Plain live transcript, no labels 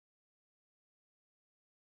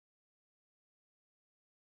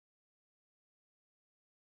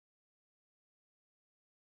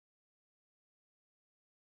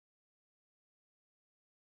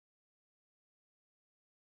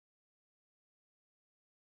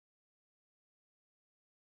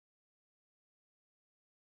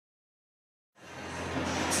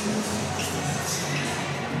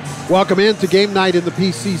Welcome in to Game Night in the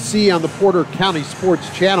PCC on the Porter County Sports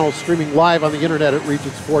Channel, streaming live on the internet at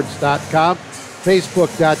regentsports.com,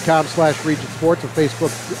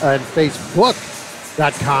 facebook.com/regentsports, and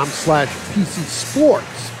facebook.com/PC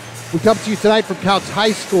Sports. We come to you tonight from Kouts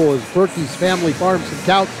High School as Berkey's Family Farms and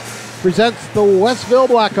Kouts presents the Westville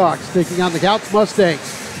Blackhawks taking on the Kouts Mustangs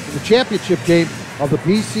in the championship game of the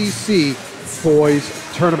PCC Boys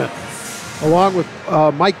Tournament. Along with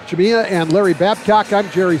Mike Jamia and Larry Babcock, I'm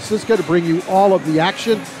Jerry Siska to bring you all of the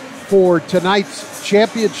action for tonight's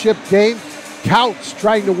championship game. Kouts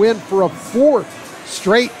trying to win for a fourth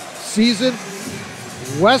straight season.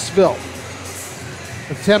 Westville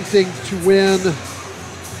attempting to win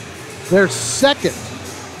their second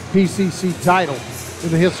PCC title in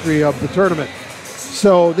the history of the tournament.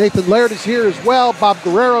 So Nathan Laird is here as well. Bob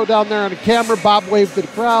Guerrero down there on the camera. Bob waved to the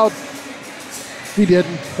crowd. He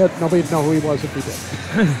didn't, but nobody would know who he was if he did.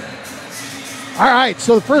 All right,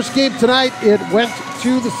 so the first game tonight, it went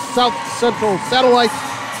to the South Central Satellites.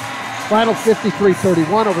 Final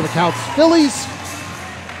 53-31 over the Kouts Phillies.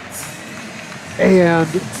 And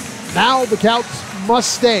now the Kouts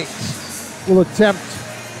Mustangs will attempt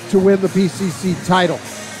to win the PCC title.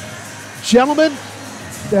 Gentlemen,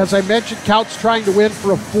 as I mentioned, Kouts trying to win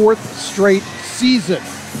for a fourth straight season.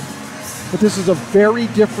 But this is a very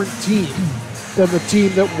different team than the team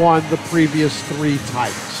that won the previous three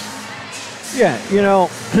titles. Yeah, you know,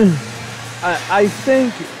 I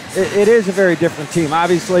think it is a very different team.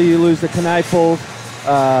 Obviously, you lose the Kneipel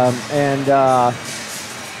and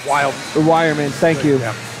Wireman. Thank you.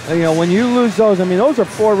 Yeah. You know, when you lose those, I mean, those are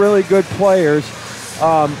four really good players.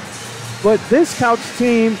 But this Kouts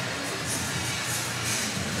team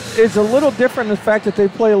is a little different in the fact that they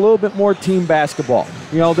play a little bit more team basketball.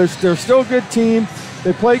 You know, they're still a good team.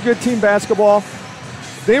 They play good team basketball.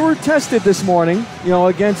 They were tested this morning, you know,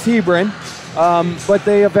 against Hebron, but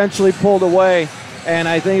they eventually pulled away, and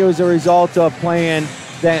I think it was a result of playing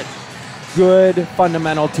that good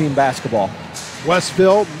fundamental team basketball.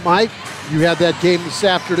 Westville, Mike, you had that game this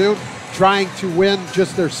afternoon, trying to win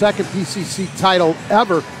just their second PCC title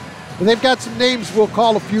ever. And they've got some names we'll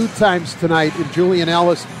call a few times tonight in Julian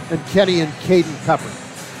Ellis and Kenny and Caden Pepper.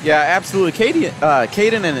 Yeah, absolutely.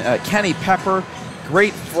 Caden and Kenny Pepper,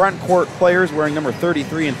 great front court players wearing number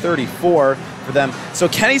 33 and 34 for them. So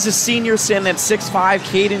Kenny's a senior standing at 6'5".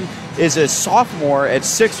 Caden is a sophomore at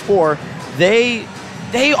 6'4". They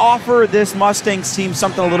offer this Mustangs team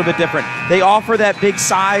something a little bit different. They offer that big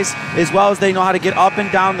size as well as they know how to get up and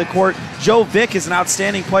down the court. Joe Vick is an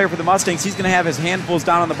outstanding player for the Mustangs. He's going to have his handfuls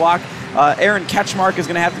down on the block. Aaron Ketchmark is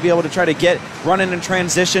going to have to be able to try to get running in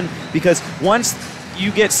transition, because once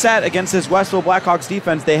you get set against this Westville Blackhawks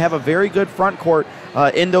defense, they have a very good front court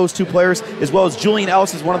in those two players, as well as Julian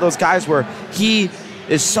Ellis is one of those guys where he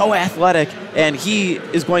is so athletic, and he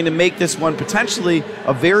is going to make this one potentially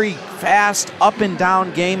a very fast up and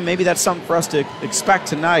down game. Maybe that's something for us to expect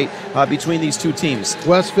tonight between these two teams.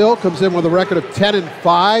 Westville comes in with a record of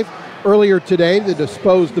 10-5. Earlier today, they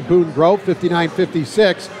disposed of Boone Grove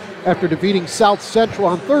 59-56 after defeating South Central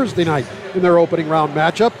on Thursday night in their opening round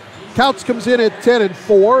matchup. Kouts comes in at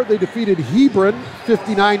 10-4. They defeated Hebron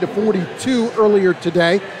 59-42 earlier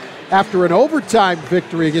today after an overtime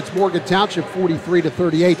victory against Morgan Township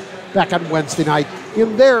 43-38 back on Wednesday night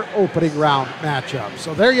in their opening round matchup.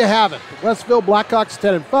 So there you have it. The Westville Blackhawks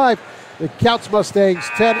 10-5. The Kouts Mustangs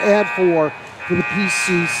 10-4 for the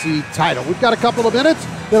PCC title. We've got a couple of minutes.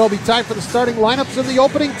 Then it'll be time for the starting lineups and the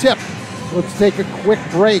opening tip. Let's take a quick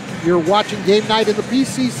break. You're watching Game Night in the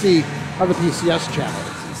PCC on the PCS channel.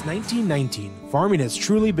 Since 1919, farming has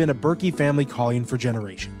truly been a Berkey family calling for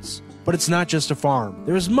generations. But it's not just a farm.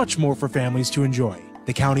 There is much more for families to enjoy.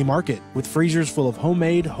 The county market, with freezers full of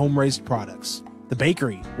homemade, home-raised products. The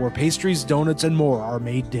bakery, where pastries, donuts, and more are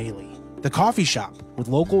made daily. The coffee shop, with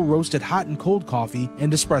local roasted hot and cold coffee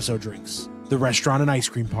and espresso drinks. The restaurant and ice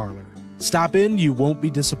cream parlor. Stop in, you won't be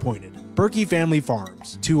disappointed. Berkey Family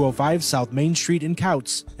Farms, 205 South Main Street in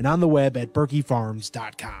Kouts, and on the web at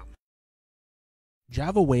berkeyfarms.com.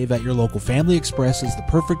 Java Wave at your local Family Express is the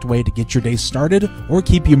perfect way to get your day started or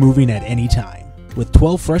keep you moving at any time. With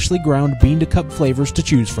 12 freshly ground bean-to-cup flavors to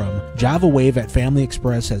choose from, Java Wave at Family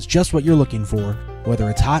Express has just what you're looking for, whether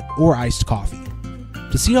it's hot or iced coffee.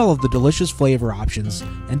 To see all of the delicious flavor options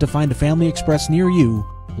and to find a Family Express near you,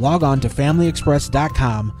 log on to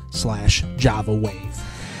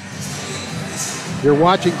familyexpress.com/JavaWave. You're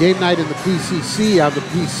watching Game Night in the PCC on the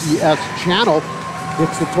PCS channel.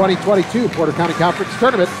 It's the 2022 Porter County Conference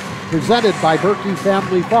Tournament presented by Berkey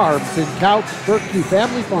Family Farms in Kouts. Berkey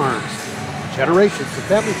Family Farms. Generations of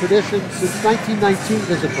family traditions since 1919.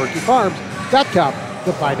 Visit berkeyfarms.com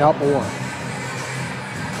to find out more.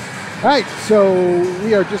 All right, so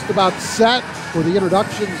we are just about set for the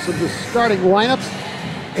introductions of the starting lineups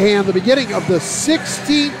and the beginning of the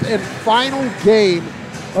 16th and final game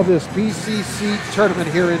of this PCC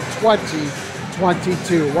tournament here in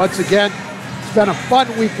 2022. Once again, it's been a fun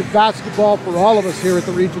week of basketball for all of us here at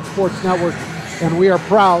the Region Sports Network, and we are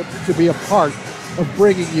proud to be a part of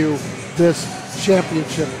bringing you this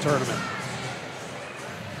championship tournament.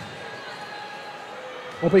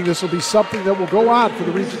 Hoping this will be something that will go on for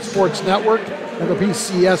the Region Sports Network and the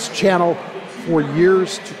BCS channel for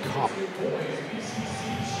years to come.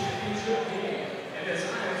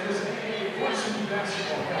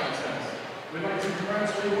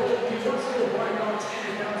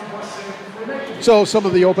 So some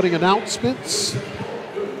of the opening announcements.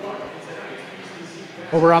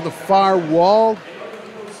 Over on the far wall,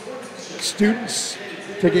 students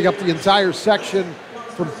taking up the entire section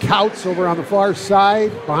from Kouts over on the far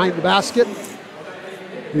side behind the basket.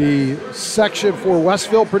 The section for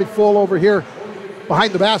Westville pretty full over here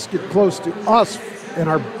behind the basket close to us and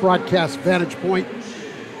our broadcast vantage point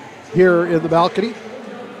here in the balcony.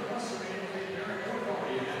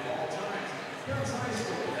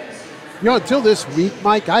 You know, until this week,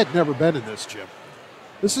 Mike, I had never been in this gym.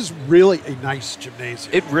 This is really a nice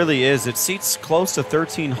gymnasium. It really is. It seats close to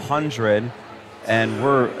 1,300, and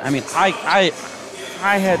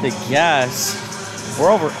I had to guess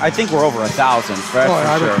I think we're over 1,000.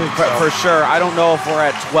 For sure. I don't know if we're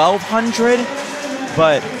at 1,200,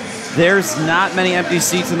 but there's not many empty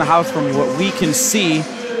seats in the house from what we can see,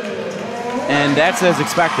 and that's as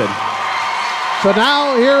expected. So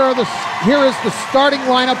now here is the starting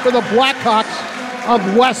lineup for the Blackhawks of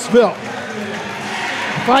Westville.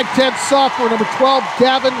 5'10" sophomore, number 12,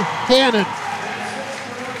 Gavin Hannon.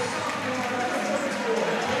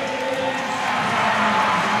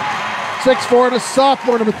 .6'4" and a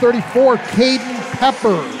sophomore, number 34, Caden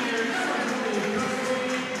Pepper.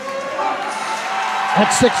 At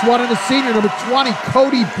 6'1" and a senior, number 20,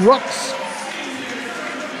 Cody Brooks.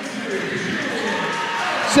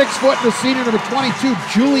 6 foot and a senior, number 22,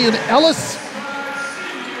 Julian Ellis.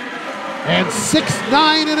 And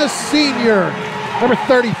 6'9" and a senior, number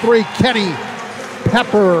 33, Kenny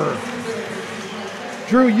Pepper.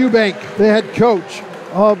 Drew Eubank, the head coach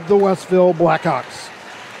of the Westville Blackhawks.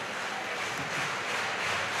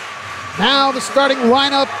 Now the starting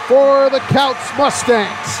lineup for the Kouts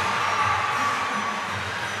Mustangs.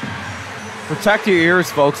 Protect your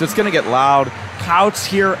ears, folks. It's going to get loud. Kouts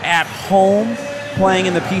here at home, playing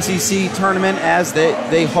in the PCC tournament as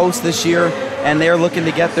they host this year, and they're looking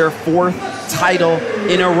to get their 4th title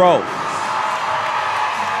in a row.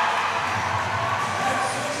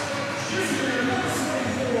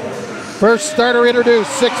 First starter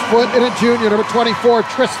introduced, 6 foot and a junior, number 24,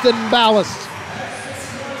 Tristan Ballas.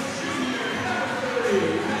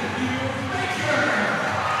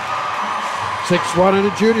 6'1" and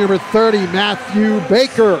a junior, number 30, Matthew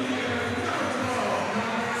Baker.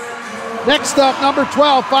 Next up, number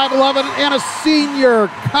 12, 5'11", and a senior,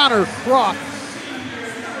 Connor Croft.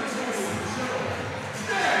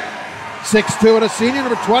 6'2" and a senior,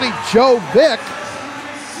 number 20, Joe Vick.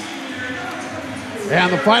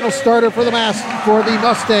 And the final starter for the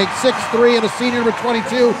Mustangs, 6'3" and a senior, number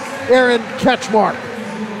 22, Aaron Ketchmark.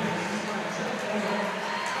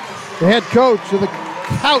 The head coach of the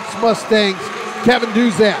Kouts Mustangs, Kevin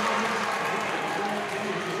Duzat.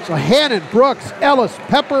 So Hannon, Brooks, Ellis,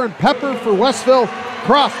 Pepper, and Pepper for Westville,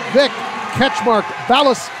 Croft, Vick, Ketchmark,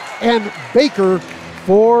 Ballas, and Baker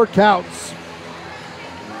for Kouts.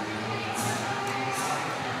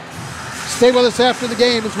 Stay with us after the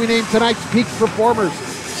game as we name tonight's peak performers,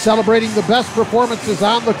 celebrating the best performances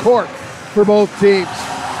on the court for both teams.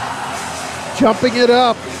 Jumping it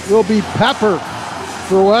up will be Pepper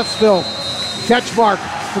for Westville, Ketchmark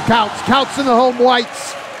for Kouts. Kouts in the home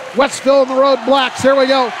whites, Westville in the road blacks. Here we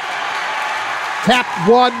go. Tapped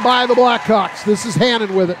one by the Blackhawks. This is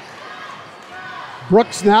Hannon with it.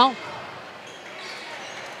 Brooks now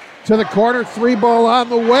to the corner. 3 ball on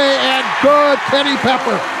the way, and good. Kenny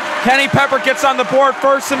Pepper. Kenny Pepper gets on the board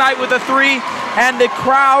first tonight with a 3, and the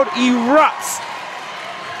crowd erupts.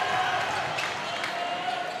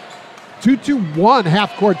 2-2-1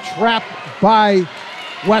 half-court trap by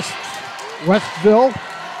Westville.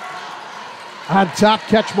 On top,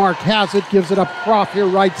 Ketchmark has it, gives it up Croft here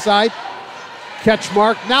right side.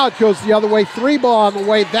 Ketchmark, now it goes the other way. 3 ball on the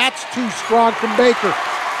way, that's too strong from Baker.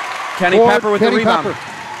 Kenny Pepper with the rebound.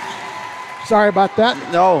 Pepper. Sorry about that.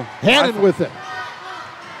 No. Hannon with it.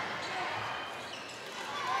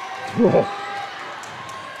 Oh.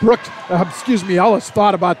 Brooks, Ellis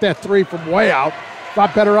thought about that 3 from way out.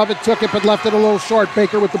 Thought better of it, took it, but left it a little short.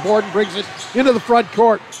 Baker with the board and brings it into the front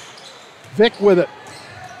court. Vick with it.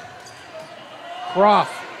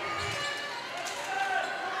 Croft.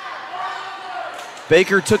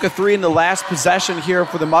 Baker took a three in the last possession here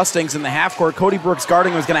for the Mustangs in the half court. Cody Brooks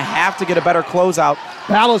guarding was going to have to get a better closeout.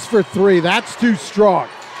 Ballas for three. That's too strong.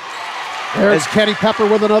 There's Kenny Pepper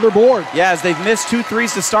with another board. Yeah, as they've missed 2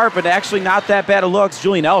 threes to start, but actually not that bad of looks.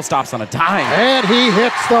 Julian Ellis stops on a dime. And he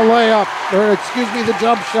hits the layup, or excuse me, the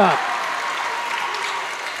jump shot.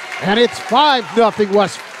 And it's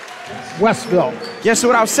 5-0 Westville. Yeah, so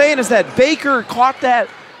what I was saying is that Baker caught that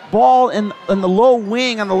ball in the low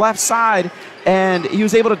wing on the left side, and he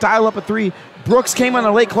was able to dial up a three. Brooks came on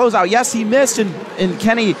a late closeout. Yes, he missed, and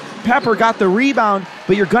Kenny Pepper got the rebound,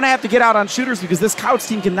 but you're going to have to get out on shooters because this Kouts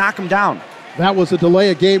team can knock him down. That was a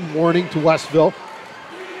delay of game warning to Westville.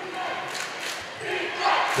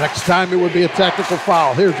 Next time it would be a technical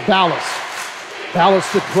foul. Here's Ballas.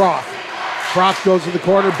 Ballas to Croft. Croft goes to the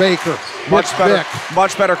corner, Baker. Much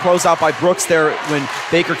better closeout by Brooks there when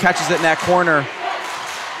Baker catches it in that corner.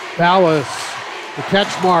 Ballas, the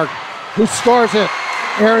catch mark. Who scores it?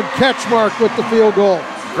 Aaron Ketchmark with the field goal.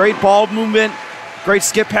 Great ball movement. Great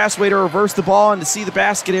skip pass way to reverse the ball and to see the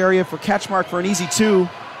basket area for Ketchmark for an easy 2.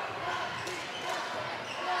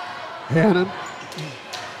 Hannon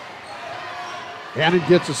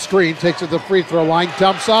gets a screen, takes it to the free throw line,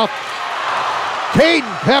 dumps off.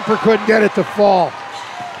 Caden Pepper couldn't get it to fall.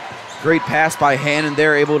 Great pass by Hannon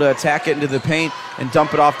there, able to attack it into the paint and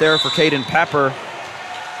dump it off there for Caden Pepper.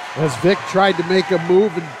 As Vick tried to make a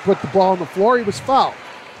move and put the ball on the floor, he was fouled.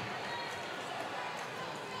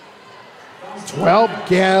 12,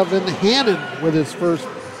 Gavin Hannon with his first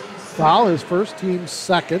foul, his first, team's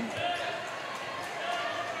second.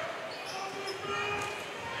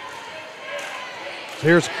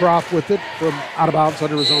 Here's Croft with it from out of bounds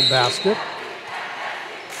under his own basket.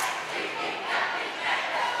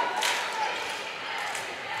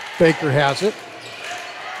 Baker has it.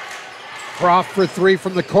 Croft for three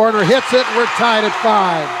from the corner, hits it, and we're tied at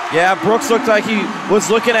 5. Yeah, Brooks looked like he was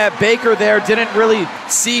looking at Baker there, didn't really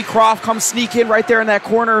see Croft come sneak in right there in that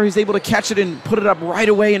corner. He's able to catch it and put it up right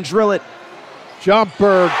away and drill it.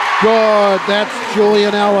 Jumper, good, that's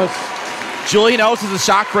Julian Ellis. Julian Ellis is a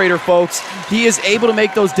shot creator, folks. He is able to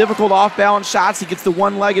make those difficult off-balance shots. He gets the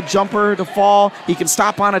one-legged jumper to fall. He can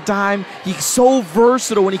stop on a dime. He's so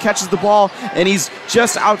versatile when he catches the ball, and he's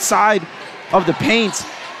just outside of the paint.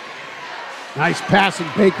 Nice passing.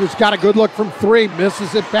 Baker's got a good look from 3.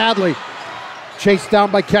 Misses it badly. Chased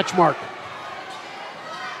down by Ketchmark.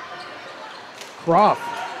 Croft.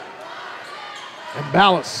 And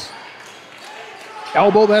Ballas.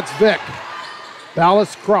 Elbow, that's Vick.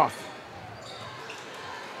 Ballas, Croft.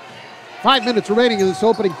 5 minutes remaining in this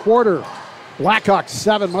opening quarter. Blackhawks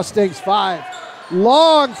 7, Mustangs 5.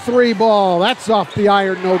 Long 3 ball. That's off the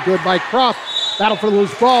iron. No good by Croft. Battle for the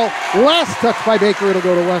loose ball. Last touch by Baker. It'll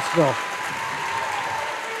go to Westville.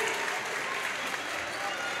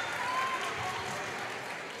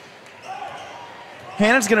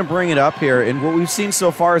 Hannon's going to bring it up here, and what we've seen so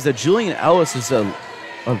far is that Julian Ellis is a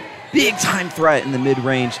big-time threat in the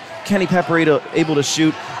mid-range. Kenny Pepper able to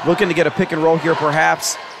shoot, looking to get a pick and roll here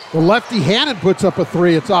perhaps. The lefty Hannon puts up a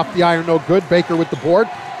 3. It's off the iron, no good. Baker with the board.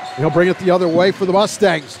 He'll bring it the other way for the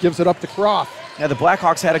Mustangs. Gives it up to Croft. Yeah, the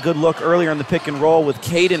Blackhawks had a good look earlier in the pick and roll with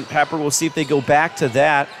Caden Pepper. We'll see if they go back to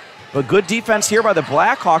that. But good defense here by the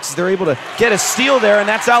Blackhawks as they're able to get a steal there, and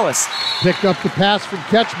that's Ellis. Picked up the pass from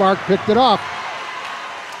Ketchmark, picked it up.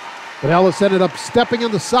 But Ellis ended up stepping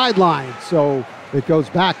on the sideline, so it goes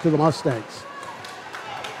back to the Mustangs.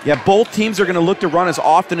 Yeah, both teams are going to look to run as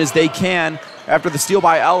often as they can. After the steal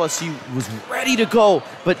by Ellis, he was ready to go,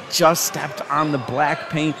 but just stepped on the black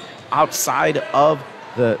paint outside of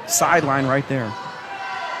the sideline right there.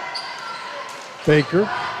 Baker.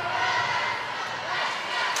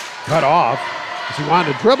 Cut off because he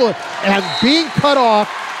wanted to dribble it, and being cut off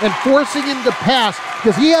and forcing him to pass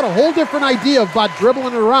because he had a whole different idea about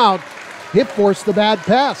dribbling around. It forced the bad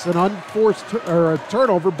pass, an unforced or a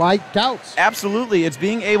turnover by Kouts. Absolutely, it's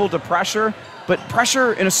being able to pressure, but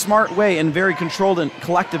pressure in a smart way in a very controlled and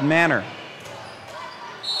collective manner.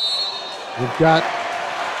 We've got.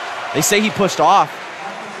 They say he pushed off.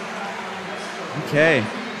 Okay.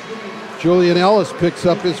 Julian Ellis picks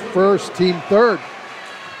up his first, team third.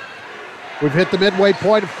 We've hit the midway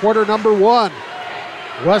point of quarter number 1.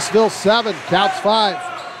 Westville 7, Kouts 5.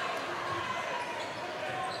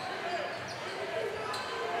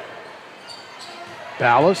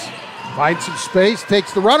 Ballas finds some space,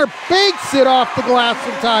 takes the runner, banks it off the glass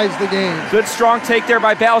and ties the game. Good strong take there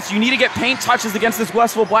by Ballas. You need to get paint touches against this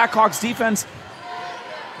Westville Blackhawks defense.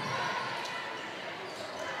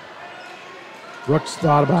 Brooks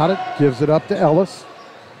thought about it, gives it up to Ellis.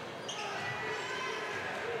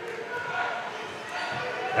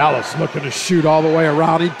 Ellis looking to shoot all the way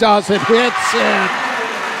around. He does it. Hits it.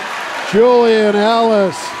 Julian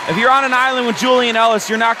Ellis. If you're on an island with Julian Ellis,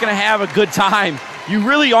 you're not going to have a good time. You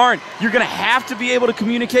really aren't. You're going to have to be able to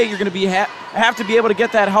communicate. You're going to have to be able to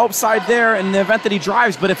get that help side there in the event that he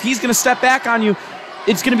drives. But if he's going to step back on you,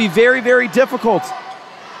 it's going to be very, very difficult.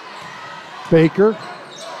 Baker.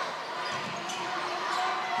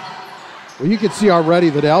 Well, you can see already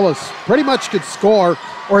that Ellis pretty much could score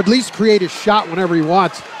or at least create a shot whenever he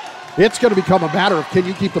wants. It's going to become a matter of can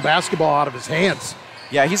you keep the basketball out of his hands.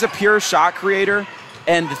 Yeah, he's a pure shot creator.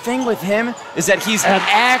 And the thing with him is that he's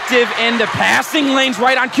active in the passing lanes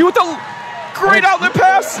right on cue with the great outlet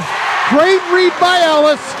pass. Great read by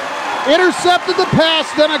Ellis. Intercepted the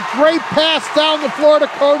pass, then a great pass down the floor to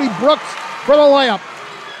Cody Brooks for the layup.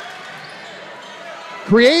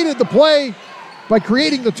 Created the play by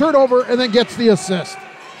creating the turnover and then gets the assist.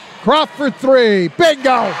 Croft for three.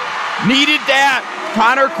 Bingo. Needed that.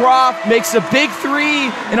 Connor Croft makes a big three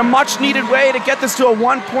in a much-needed way to get this to a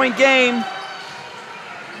one-point game.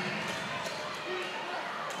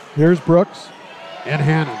 Here's Brooks and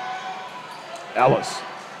Hannon. Ellis.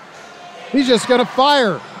 He's just going to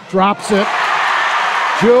fire. Drops it.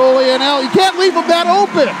 Julian Ellis. You can't leave him that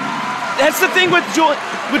open. That's the thing with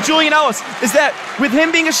Julian Ellis, is that with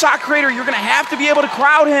him being a shot creator, you're going to have to be able to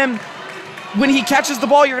crowd him. When he catches the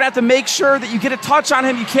ball, you're going to have to make sure that you get a touch on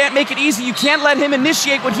him. You can't make it easy. You can't let him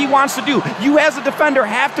initiate what he wants to do. You as a defender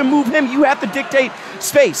have to move him. You have to dictate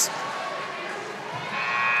space.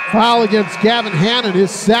 Foul against Gavin Hannon,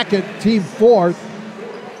 his second, team fourth.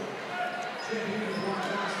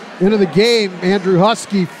 Into the game, Andrew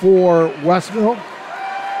Husky for Westville.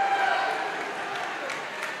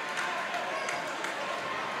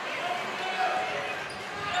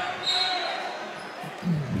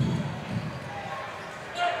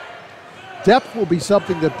 Depth will be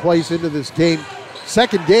something that plays into this game.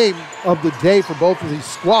 Second game of the day for both of these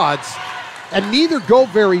squads. And neither go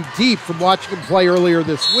very deep from watching him play earlier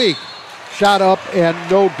this week. Shot up and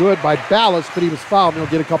no good by Ballas, but he was fouled and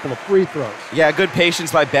he'll get a couple of free throws. Yeah, good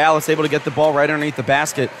patience by Ballas, able to get the ball right underneath the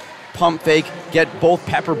basket. Pump fake, get both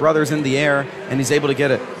Pepper brothers in the air, and he's able to get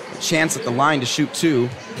a chance at the line to shoot two.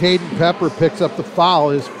 Caden Pepper picks up the foul,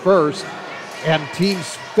 his first, and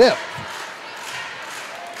team's fifth.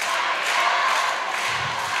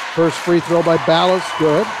 First free throw by Ballas,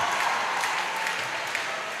 good.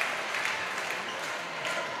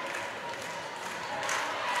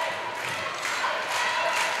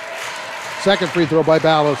 Second free throw by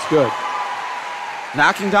Ballas, good.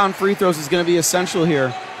 Knocking down free throws is going to be essential here.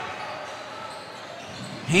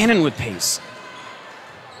 Hannon with pace.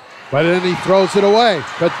 But then he throws it away.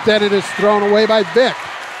 But then it is thrown away by Vic.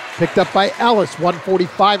 Picked up by Ellis,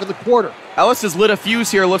 1:45 in the quarter. Ellis has lit a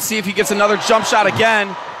fuse here. Let's see if he gets another jump shot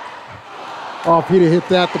again. Oh, if he'd have hit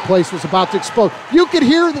that, the place was about to explode. You could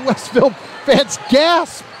hear the Westville fans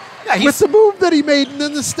gasp with the move that he made and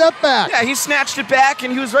then the step back. Yeah, he snatched it back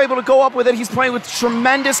and he was able to go up with it. He's playing with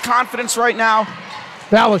tremendous confidence right now.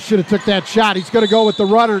 Ballas should have took that shot. He's going to go with the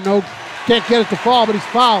runner. No, can't get it to fall, but he's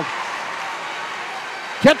fouled.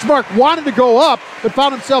 Ketchmark wanted to go up, but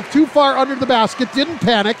found himself too far under the basket, didn't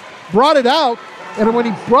panic, brought it out, and when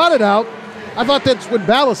he brought it out, I thought that's when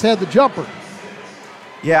Ballas had the jumper.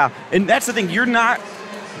 Yeah, and that's the thing. You're not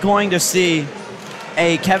going to see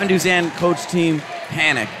a Kevin Duzan coach team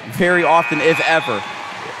panic very often, if ever.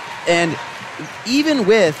 And even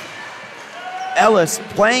with Ellis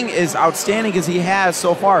playing as outstanding as he has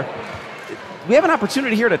so far, we have an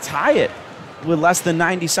opportunity here to tie it with less than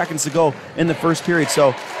 90 seconds to go in the first period.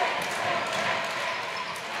 So,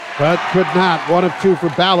 but could not. 1 of 2 for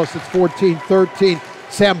Ballas. It's 14-13.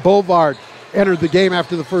 Sam Bovard entered the game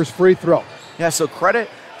after the first free throw. Yeah, so credit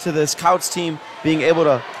to this Kouts team being able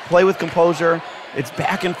to play with composure. It's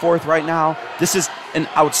back and forth right now. This is an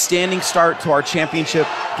outstanding start to our championship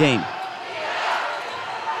game.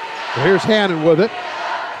 Well, here's Hannon with it.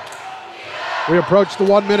 We approach the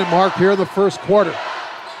 1 minute mark here in the first quarter.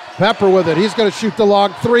 Pepper with it. He's going to shoot the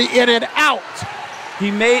long three, in and out.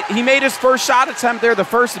 He made his first shot attempt there, the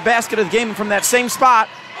first basket of the game from that same spot.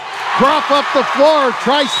 Croft up the floor,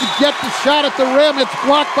 tries to get the shot at the rim. It's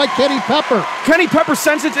blocked by Kenny Pepper. Kenny Pepper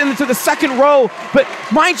sends it into the second row, but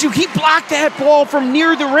mind you, he blocked that ball from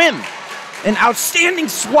near the rim. An outstanding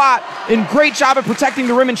swat and great job at protecting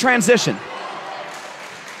the rim in transition.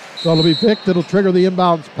 So it'll be Vic that'll trigger the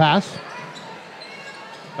inbounds pass.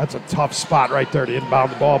 That's a tough spot right there to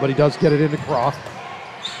inbound the ball, but he does get it into Croft.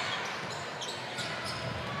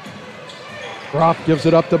 Croft gives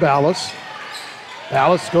it up to Ballas.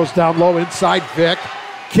 Ballas goes down low inside Vic.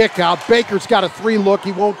 Kick out. Baker's got a 3 look.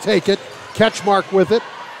 He won't take it. Ketchmark with it.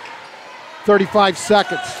 35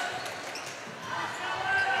 seconds.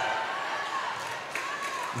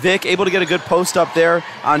 Vic able to get a good post up there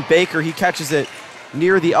on Baker. He catches it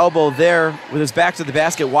near the elbow there with his back to the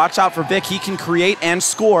basket. Watch out for Vic. He can create and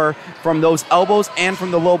score from those elbows and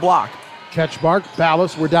from the low block. Catch mark,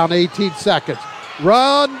 Ballas. We're down to 18 seconds.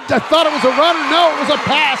 Run. I thought it was a runner. No, it was a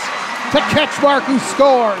pass to Catchmark, who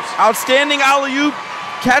scores. Outstanding alley-oop.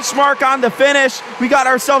 Catchmark on the finish. We got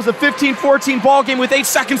ourselves a 15-14 ball game with 8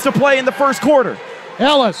 seconds to play in the first quarter.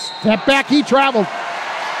 Ellis, that back he traveled.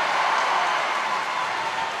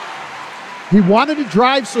 He wanted to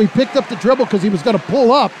drive, so he picked up the dribble because he was going to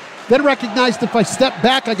pull up. Then recognized if I step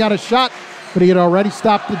back, I got a shot, but he had already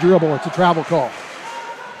stopped the dribble. It's a travel call.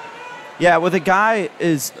 Yeah, with a guy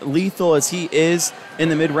as lethal as he is in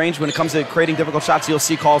the mid-range when it comes to creating difficult shots, you'll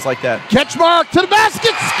see calls like that. Catchmark to the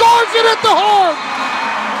basket, scores it at the horn.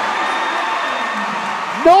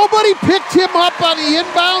 Nobody picked him up on the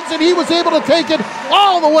inbounds, and he was able to take it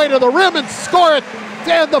all the way to the rim and score it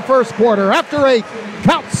in the first quarter. After 8,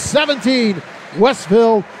 Kouts 17,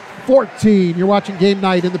 Westville 14. You're watching Game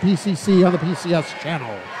Night in the PCC on the PCS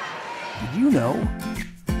channel. Did you know?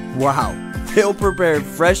 Wow, they'll prepare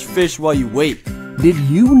fresh fish while you wait. Did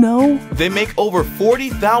you know? They make over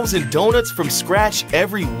 40,000 donuts from scratch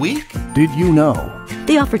every week. Did you know?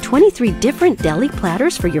 They offer 23 different deli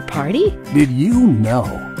platters for your party. Did you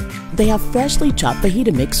know? They have freshly chopped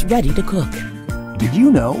fajita mix ready to cook. Did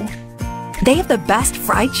you know? They have the best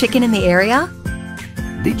fried chicken in the area.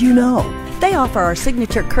 Did you know? They offer our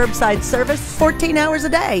signature curbside service 14 hours a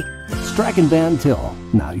day. Strack and Van Til.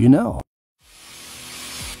 Now you know.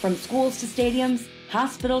 From schools to stadiums,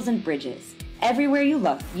 hospitals and bridges, everywhere you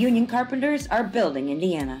look, union carpenters are building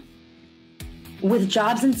Indiana. With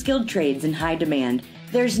jobs and skilled trades in high demand,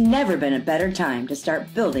 there's never been a better time to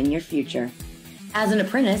start building your future. As an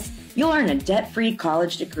apprentice, you'll earn a debt-free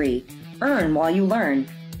college degree, earn while you learn,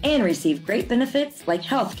 and receive great benefits like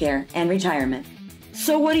healthcare and retirement.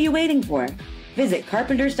 So what are you waiting for? Visit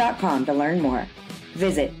carpenters.com to learn more.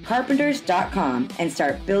 Visit carpenters.com and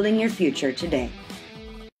start building your future today.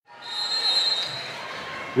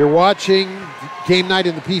 You're watching Game Night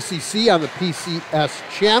in the PCC on the PCS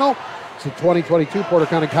channel. It's the 2022 Porter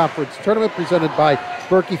County Conference Tournament presented by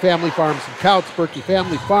Berkey Family Farms and Kouts. Berkey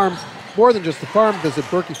Family Farms, more than just a farm. Visit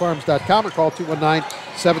berkeyfarms.com or call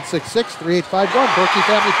 219-766-3851. Berkey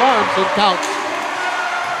Family Farms and Kouts.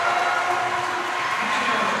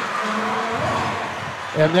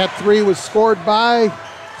 And that three was scored by,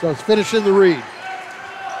 so it's finishing the read.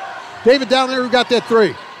 David down there, who got that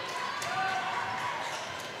three?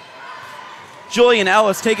 Julian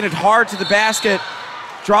Ellis taking it hard to the basket,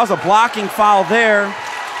 draws a blocking foul there.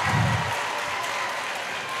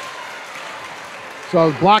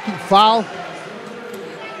 So blocking foul.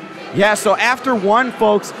 Yeah, so after one,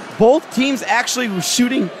 folks, both teams actually were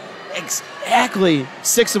shooting exactly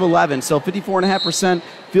 6 of 11. So 54.5%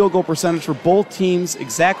 field goal percentage for both teams,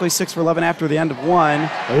 exactly 6 for 11 after the end of one.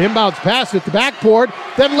 An inbounds pass at the backboard,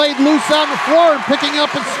 then laid loose on the floor and picking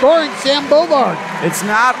up and scoring, Sam Bovard. It's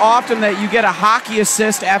not often that you get a hockey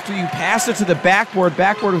assist after you pass it to the backboard.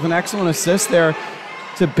 Backboard with an excellent assist there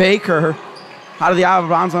to Baker out of the out of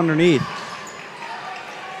bounds underneath.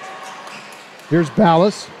 Here's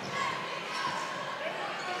Ballas.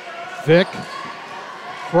 Vic.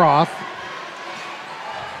 Croft.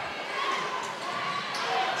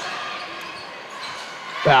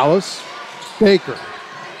 Ballas. Baker.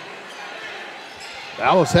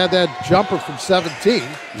 Ballas had that jumper from 17.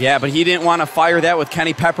 Yeah, but he didn't want to fire that with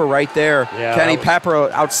Kenny Pepper right there. Yeah, Kenny Pepper,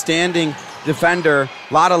 outstanding defender.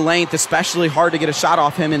 A lot of length, especially hard to get a shot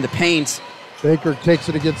off him in the paint. Baker takes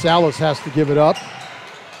it against Ellis, has to give it up.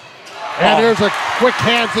 And there's a quick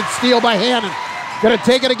hands and steal by Hannon. Going to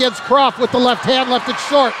take it against Croft with the left hand, left it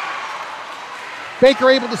short.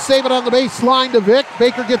 Baker able to save it on the baseline to Vic.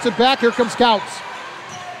 Baker gets it back. Here comes Kouts.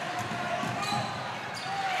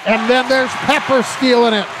 And then there's Pepper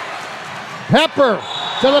stealing it. Pepper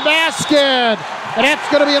to the basket. And that's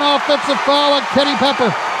going to be an offensive foul on Kenny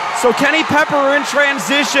Pepper. So Kenny Pepper in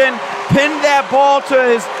transition, pinned that ball to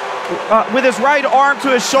his with his right arm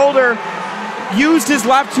to his shoulder, used his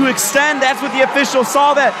left to extend. That's what the official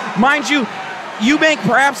saw that. Mind you, Eubank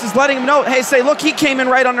perhaps is letting him know, hey, say, look, he came in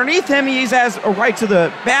right underneath him. He has a right to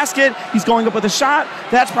the basket. He's going up with a shot.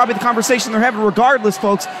 That's probably the conversation they're having. Regardless,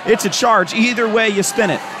 folks, it's a charge. Either way, you spin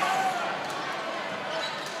it.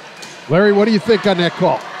 Larry, what do you think on that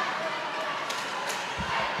call?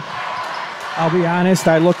 I'll be honest,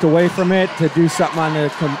 I looked away from it to do something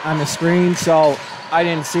on the screen, so I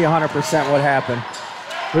didn't see 100% what happened.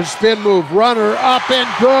 The spin move, runner up and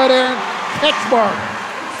good, Aaron Ketchmark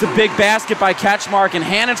It's a big basket by Ketchmark, and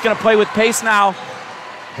Hannon's going to play with pace now.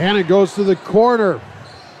 Hannon goes to the corner.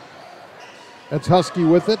 That's Husky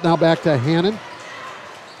with it. Now back to Hannon.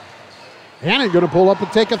 Hannon going to pull up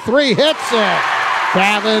and take a three. Hits it.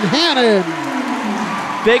 Gavin Hannon.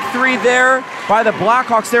 Big three there by the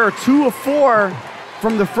Blackhawks. There are 2 of 4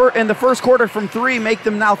 from in the first quarter from 3, make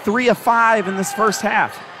them now 3 of 5 in this first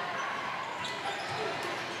half.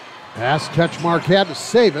 Pass Ketchmark had to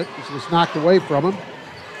save it. It was knocked away from him.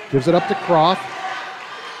 Gives it up to Croft.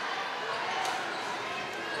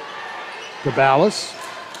 Caballas.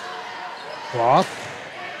 Croft.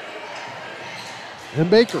 And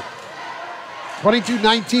Baker.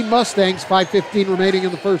 22-19 Mustangs, 5:15 remaining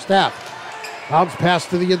in the first half. Bounce pass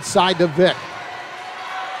to the inside to Vic.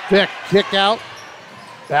 Vic, kick out.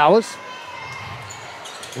 Ballas.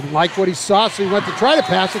 Didn't like what he saw, so he went to try to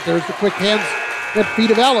pass it. There's the quick hands at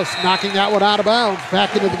feet of Ellis, knocking that one out of bounds.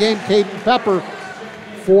 Back into the game, Caden Pepper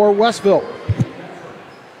for Westville.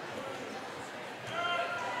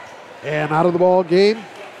 And out of the ball game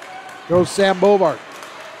goes Sam Bovard.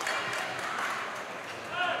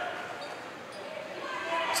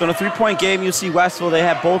 So in a 3-point game, you see Westville, they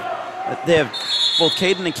have both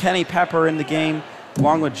Caden and Kenny Pepper in the game,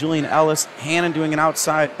 along with Julian Ellis. Hannon doing an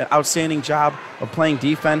outstanding job of playing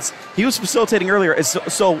defense. He was facilitating earlier.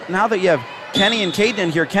 So now that you have Kenny and Caden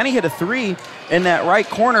in here, Kenny hit a 3 in that right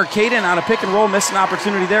corner. Caden on a pick and roll missed an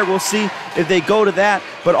opportunity there. We'll see if they go to that.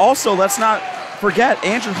 But also, let's not forget,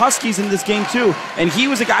 Andrew Husky's in this game too, and he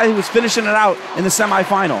was a guy who was finishing it out in the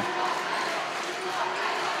semifinal.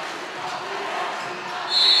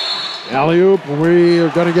 Alley-oop. We are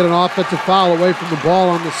going to get an offensive foul away from the ball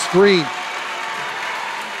on the screen.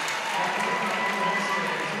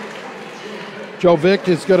 Joe Vick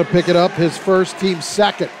is going to pick it up, his first, team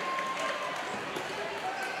second.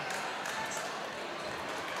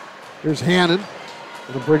 Here's Hannon.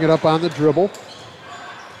 Going to bring it up on the dribble.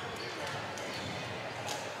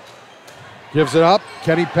 Gives it up.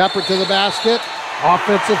 Kenny Pepper to the basket.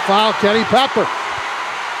 Offensive foul, Kenny Pepper.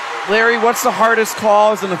 Larry, what's the hardest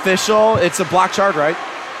call as an official? It's a block charge, right?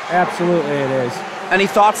 Absolutely it is. Any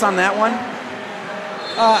thoughts on that one?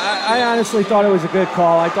 I honestly thought it was a good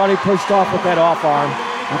call. I thought he pushed off with that off arm.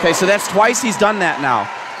 Okay, so that's twice he's done that now.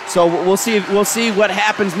 So we'll see what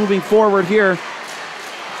happens moving forward here.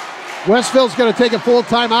 Westville's going to take a full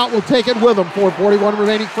timeout. We'll take it with them. 4:41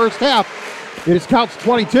 remaining first half. It is Kouts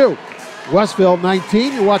 22, Westville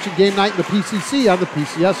 19. You're watching Game Night in the PCC on the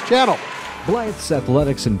PCS channel. Blythe's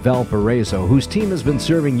Athletics in Valparaiso, whose team has been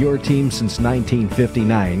serving your team since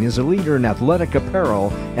 1959, is a leader in athletic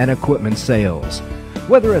apparel and equipment sales.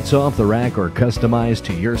 Whether it's off the rack or customized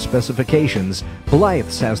to your specifications,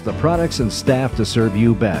 Blythe's has the products and staff to serve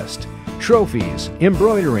you best. Trophies,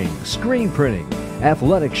 embroidering, screen printing,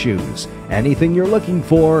 athletic shoes, anything you're looking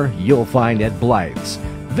for, you'll find at Blythe's.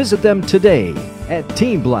 Visit them today at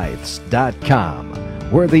teamblythes.com,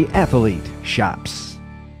 where the athlete shops.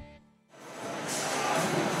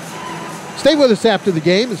 Stay with us after the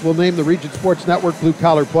game as we'll name the Region Sports Network Blue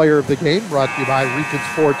Collar Player of the Game, brought to you by Region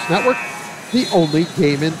Sports Network, the only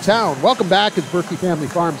game in town. Welcome back as Berkey Family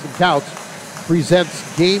Farms and Kouts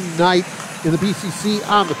presents Game Night in the PCC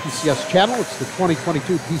on the PCS channel. It's the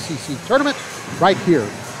 2022 PCC Tournament right here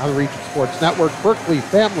on the Region Sports Network. Berkey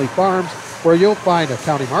Family Farms, where you'll find a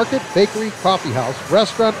county market, bakery, coffee house,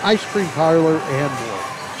 restaurant, ice cream parlor, and more.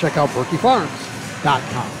 Check out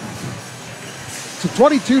BerkeyFarms.com. So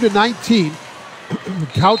 22-19,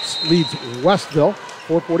 Kouts leads Westville.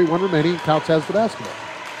 4:41 remaining. Kouts has the basketball.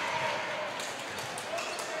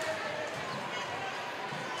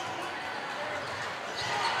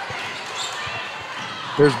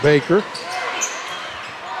 There's Baker.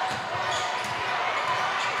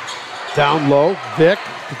 Down low, Vic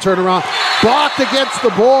to turn around. Blocked against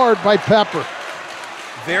the board by Pepper.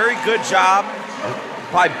 Very good job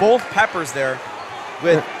by both Peppers there.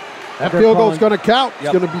 That field goal is going to count.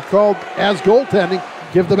 It's going to be called as goaltending.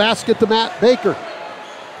 Give the basket to Matt Baker.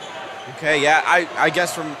 Okay, yeah, I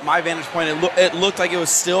guess from my vantage point, it looked like it was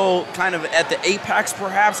still kind of at the apex,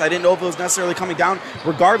 perhaps. I didn't know if it was necessarily coming down.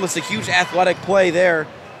 Regardless, a huge athletic play there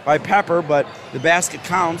by Pepper, but the basket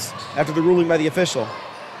counts after the ruling by the official.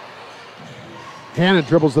 Hannon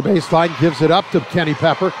dribbles the baseline, gives it up to Kenny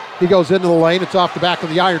Pepper. He goes into the lane. It's off the back of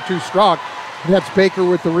the iron, too strong. And that's Baker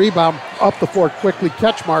with the rebound. Up the floor quickly,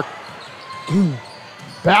 Ketchmark.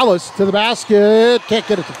 Ballas to the basket. Can't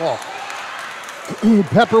get it to fall.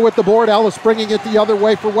 Pepper with the board. Ellis bringing it the other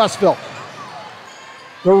way for Westville.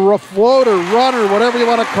 The floater, runner, whatever you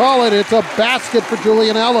want to call it. It's a basket for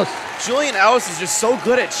Julian Ellis. Julian Ellis is just so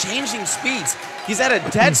good at changing speeds. He's at a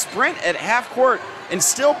dead sprint at half court and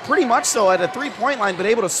still pretty much so at a three-point line, but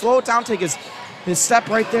able to slow it down, take his step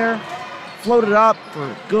right there, float it up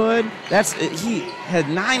for good. He had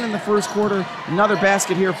 9 in the first quarter. Another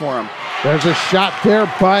basket here for him. There's a shot there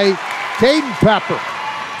by Caden Pepper.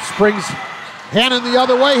 Springs Hannon the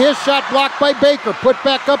other way. His shot blocked by Baker. Put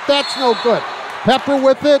back up. That's no good. Pepper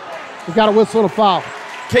with it. We got a whistle to foul.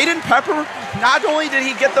 Caden Pepper, not only did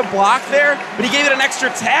he get the block there, but he gave it an extra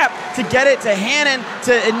tap to get it to Hannon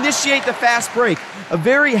to initiate the fast break. A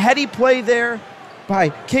very heady play there by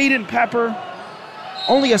Caden Pepper.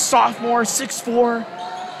 Only a sophomore, 6'4",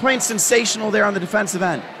 playing sensational there on the defensive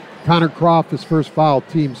end. Connor Croft, his first foul,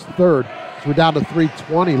 team's third. So we're down to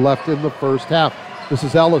 3:20 left in the first half. This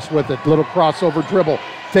is Ellis with it. Little crossover dribble.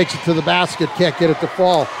 Takes it to the basket. Can't get it to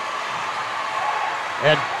fall.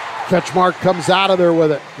 And Ketchmark comes out of there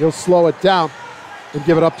with it. He'll slow it down and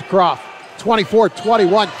give it up to Croft.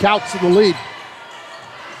 24-21, Kouts in the lead.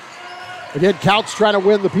 Again, Kouts trying to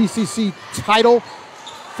win the PCC title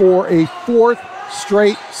for a 4th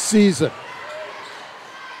straight season.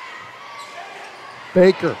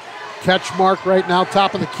 Baker, Ketchmark right now,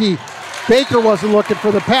 top of the key. Baker wasn't looking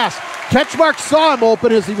for the pass. Ketchmark saw him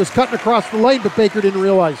open as he was cutting across the lane, but Baker didn't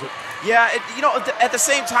realize it. Yeah, at the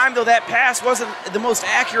same time, though, that pass wasn't the most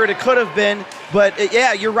accurate it could have been. But,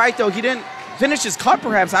 yeah, you're right, though. He didn't finish his cut,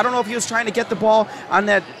 perhaps. I don't know if he was trying to get the ball in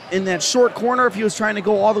that short corner, if he was trying to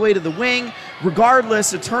go all the way to the wing.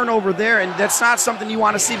 Regardless, a turnover there, and that's not something you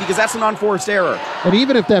want to see because that's an unforced error. And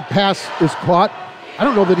even if that pass is caught, I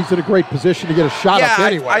don't know that he's in a great position to get a shot up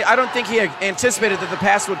anyway. I don't think he had anticipated that the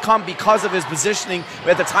pass would come because of his positioning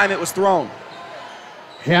at the time it was thrown.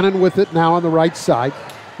 Hannon with it now on the right side.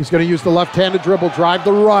 He's going to use the left-handed dribble, drive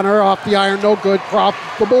the runner off the iron, no good. Croft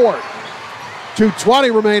the board.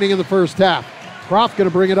 2:20 remaining in the first half. Croft going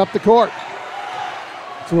to bring it up the court.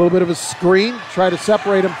 It's a little bit of a screen, try to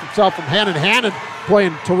separate himself from Hannon. Hannon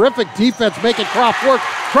playing terrific defense, making Croft work.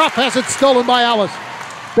 Croft has it stolen by Ellis.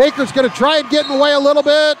 Baker's going to try and get in the way a little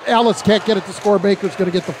bit. Ellis can't get it to score. Baker's going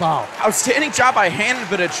to get the foul. Outstanding job by Hannon,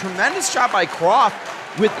 but a tremendous job by Croft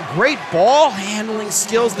with great ball handling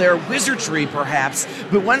skills there, wizardry perhaps.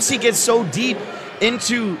 But once he gets so deep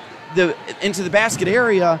into the basket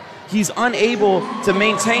area, he's unable to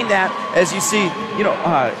maintain that. As you see,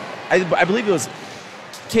 I believe it was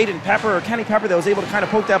Caden Pepper or Kenny Pepper that was able to kind of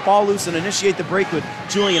poke that ball loose and initiate the break with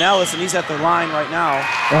Julian Ellis, and he's at the line right now.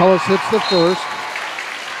 Ellis hits the first.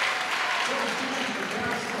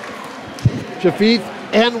 Jafith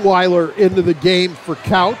and Weiler into the game for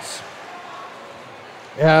Kouts,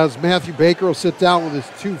 as Matthew Baker will sit down with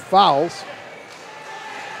his 2 fouls.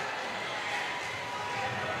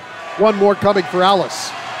 One more coming for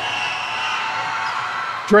Ellis.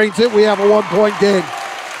 Drains it. We have a 1-point game.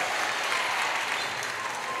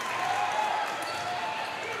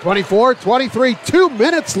 24-23, 2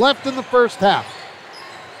 minutes left in the first half.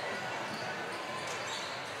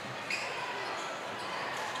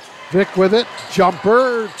 Vic with it,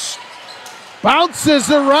 jumper, bounces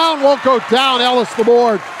around, won't go down. Ellis the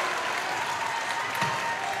board.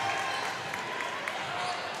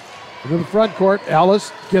 Into the front court,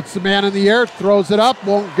 Ellis gets the man in the air, throws it up,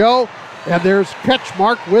 won't go. And there's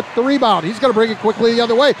Ketchmark with the rebound. He's going to bring it quickly the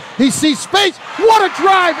other way. He sees space. What a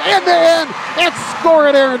drive in the end. And score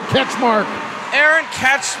it, Aaron Ketchmark. Aaron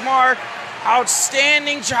Ketchmark,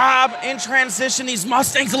 outstanding job in transition. These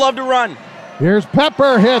Mustangs love to run. Here's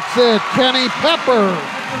Pepper, hits it. Kenny Pepper.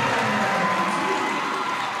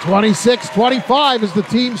 26-25 as the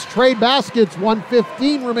teams trade baskets.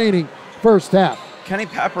 1:15 remaining first half. Kenny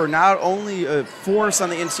Pepper not only a force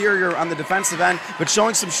on the interior on the defensive end, but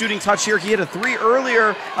showing some shooting touch here. He hit a 3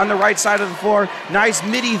 earlier on the right side of the floor. Nice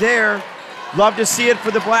midi there. Love to see it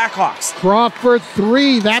for the Blackhawks. Crawford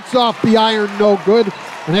 3, that's off the iron, no good.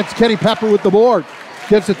 And that's Kenny Pepper with the board.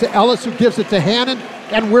 Gives it to Ellis, who gives it to Hannon,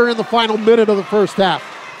 and we're in the final minute of the first half.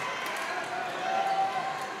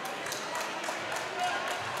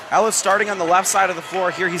 Ellis starting on the left side of the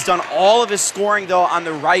floor here. He's done all of his scoring, though, on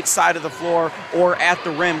the right side of the floor or at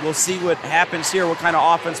the rim. We'll see what happens here, what kind of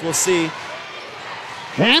offense we'll see.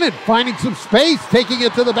 Hannon finding some space, taking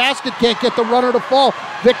it to the basket, can't get the runner to fall.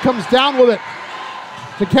 Vic comes down with it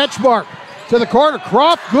to Ketchmark, to the corner.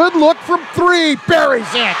 Croft, good look from 3,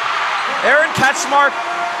 buries it. Aaron Ketchmark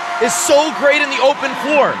is so great in the open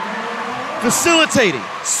floor. Facilitating,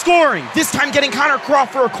 scoring, this time getting Connor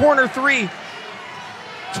Croft for a corner 3.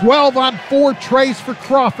 12 on 4 trays for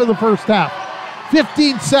Croft in the first half.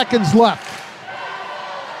 15 seconds left.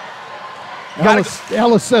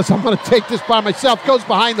 Ellis says, I'm going to take this by myself. Goes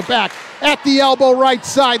behind the back. At the elbow right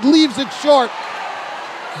side. Leaves it short.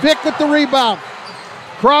 Vic with the rebound.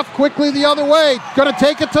 Croft quickly the other way. Going to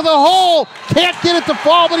take it to the hole. Can't get it to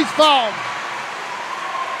fall, but he's fouled.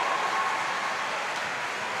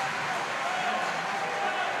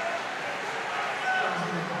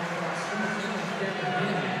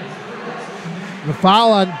 The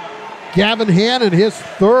foul on Gavin Hannon, his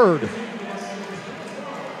third.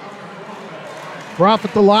 Croft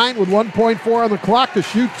at the line with 1.4 on the clock to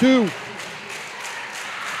shoot 2.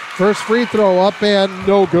 First free throw up and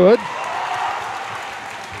no good.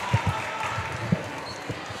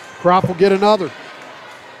 Croft will get another.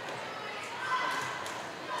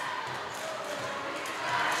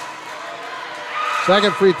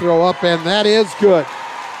 Second free throw up and that is good.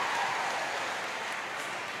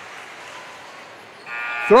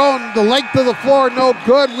 Thrown the length of the floor, no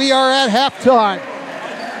good. We are at halftime.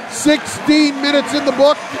 16 minutes in the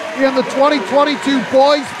book in the 2022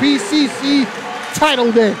 Boys PCC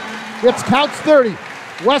title game. It's Kouts 30,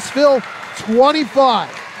 Westville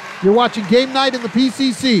 25. You're watching Game Night in the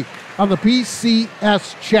PCC on the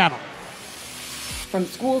PCS channel. From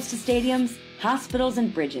schools to stadiums, hospitals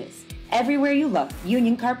and bridges, everywhere you look,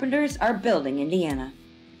 union carpenters are building Indiana.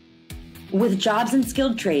 With jobs and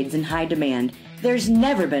skilled trades in high demand, there's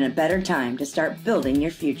never been a better time to start building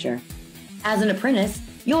your future. As an apprentice,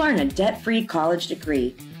 you'll earn a debt-free college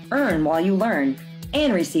degree, earn while you learn,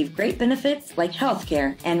 and receive great benefits like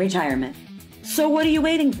healthcare and retirement. So what are you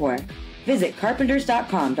waiting for? Visit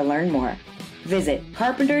carpenters.com to learn more. Visit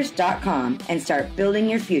carpenters.com and start building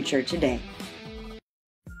your future today.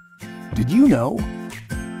 Did you know?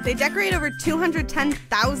 They decorate over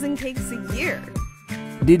 210,000 cakes a year.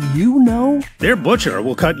 Did you know? Their butcher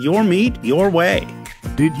will cut your meat your way.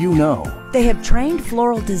 Did you know? They have trained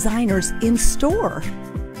floral designers in store.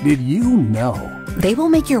 Did you know? They will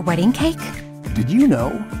make your wedding cake? Did you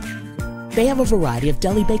know? They have a variety of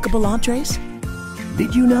deli bakeable entrees.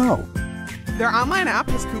 Did you know? Their online app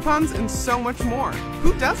has coupons and so much more.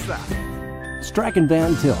 Who does that? Strachan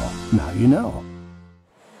Van Til. Now you know.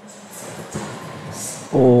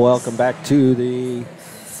 Welcome back to the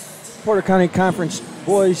Porter County Conference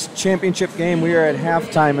Boys Championship game. We are at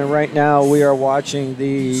halftime, and right now we are watching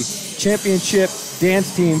the championship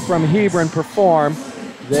dance team from Hebron perform.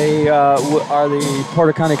 They are the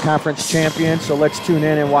Porter County Conference champions, so let's tune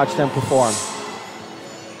in and watch them perform.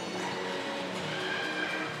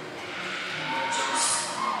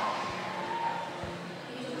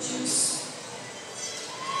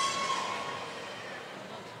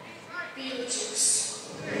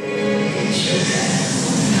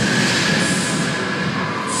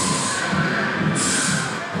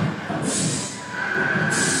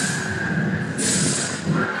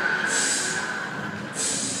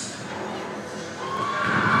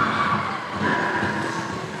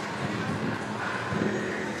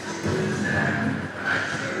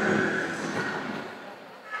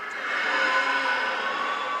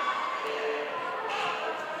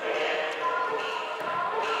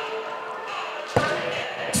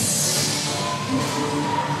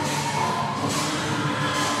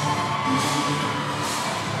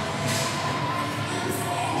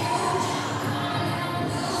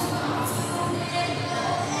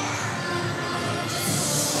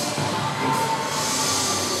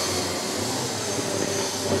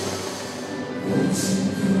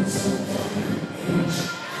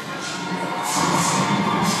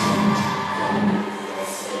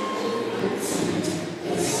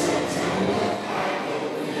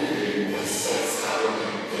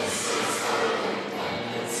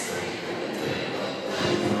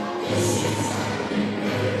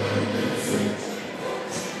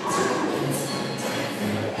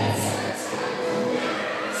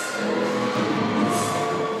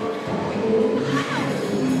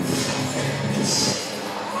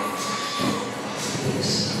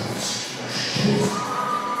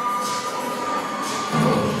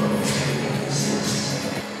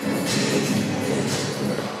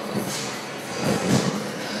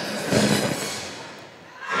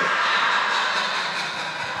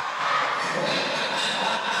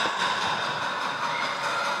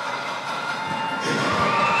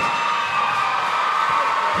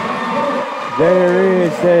 There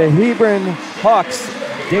is the Hebron Hawks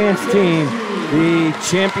dance team, the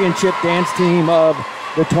championship dance team of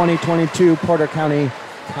the 2022 Porter County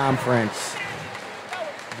Conference.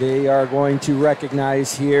 They are going to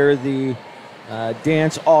recognize here the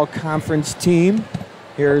dance all-conference team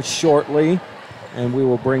here shortly, and we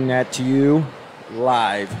will bring that to you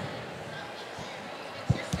live.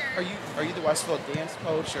 Are you the Westville dance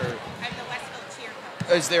coach, or? I'm the Westville cheer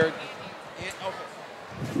coach. Is there? Okay.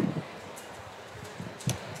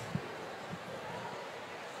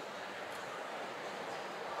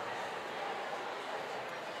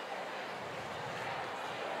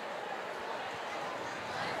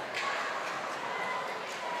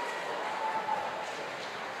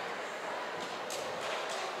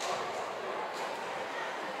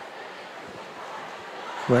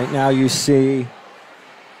 Right now you see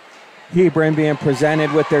Hebron being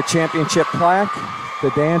presented with their championship plaque, the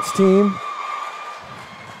dance team.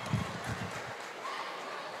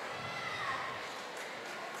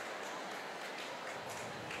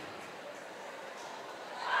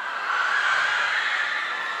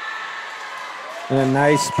 And a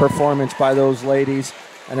nice performance by those ladies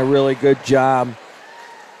and a really good job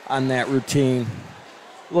on that routine.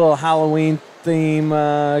 A little Halloween theme,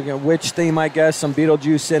 witch theme, I guess. Some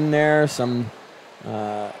Beetlejuice in there, some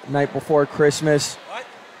Night Before Christmas. What?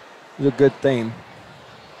 It was a good theme.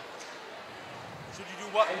 Should you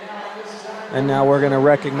do what? And now we're going to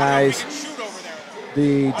recognize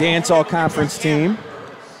the Dance All Conference team.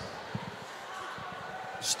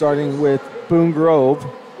 Starting with Boone Grove,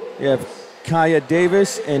 you have Kaya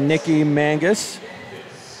Davis and Nikki Mangus.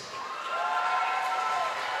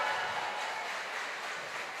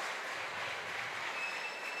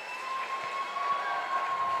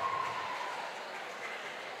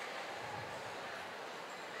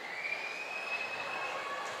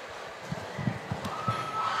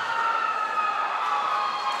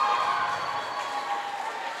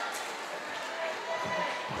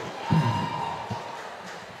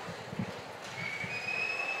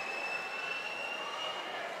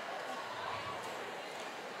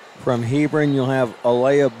 From Hebron, you'll have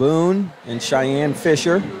Alea Boone and Cheyenne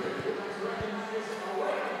Fisher.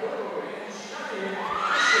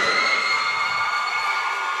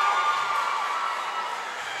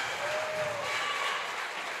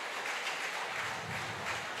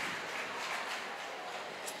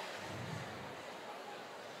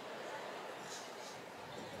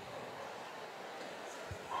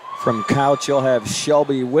 From Kouts, you'll have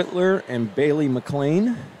Shelby Whitler and Bailey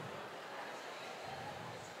McLean.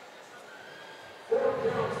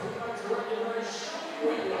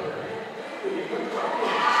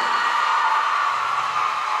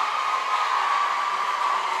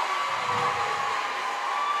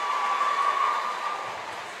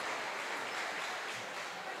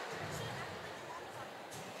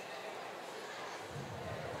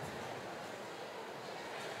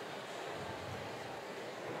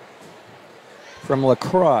 From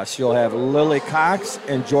lacrosse, you'll have Lily Cox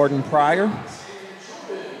and Jordan Pryor.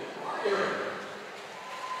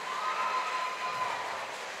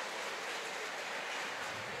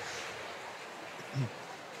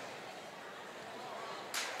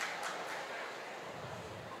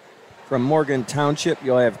 From Morgan Township,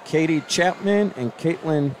 you'll have Katie Chapman and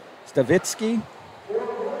Caitlin Stavitsky.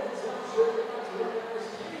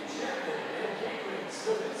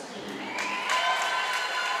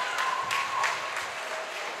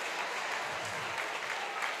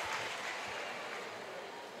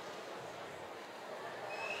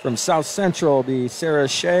 From South Central, will be Sarah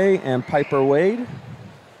Shea and Piper Wade.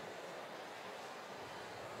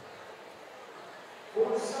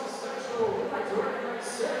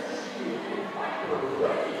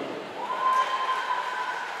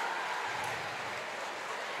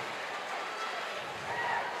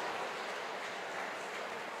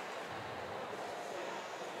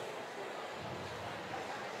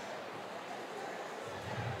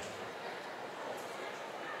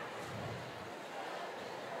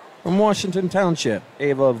 From Washington Township,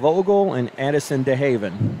 Ava Vogel and Addison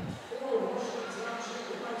DeHaven.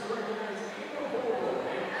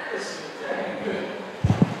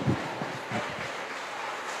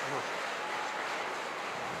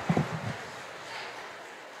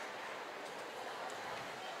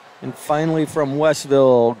 And finally from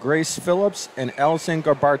Westville, Grace Phillips and Allison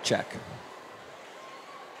Garbarczyk.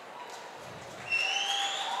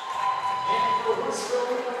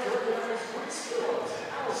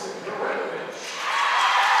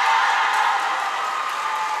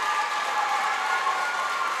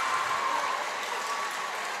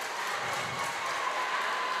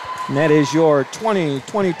 And that is your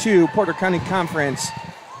 2022 Porter County Conference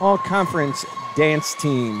All-Conference Dance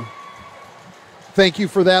Team. Thank you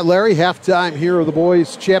for that, Larry. Halftime here of the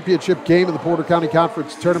boys' championship game of the Porter County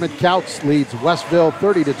Conference Tournament. Kouts leads Westville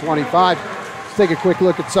 30-25. Let's take a quick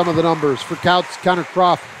look at some of the numbers. For Kouts, Connor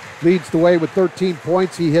Croft leads the way with 13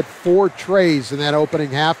 points. He hit 4 trays in that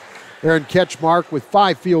opening half. Aaron Ketchmark with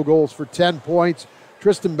 5 field goals for 10 points.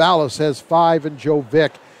 Tristan Ballas has 5, and Joe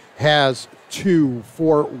Vick has 2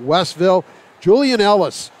 for Westville. Julian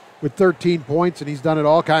Ellis with 13 points, and he's done it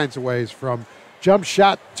all kinds of ways, from jump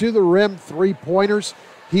shot to the rim, 3-pointers.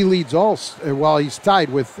 He leads all, well, he's tied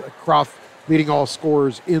with Croft leading all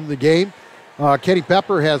scorers in the game. Kenny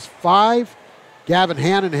Pepper has 5. Gavin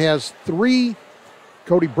Hannon has 3.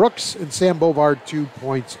 Cody Brooks and Sam Bovard 2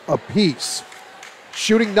 points apiece.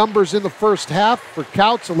 Shooting numbers in the first half for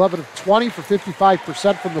Kouts, 11 of 20 for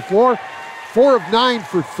 55% from the floor, 4 of 9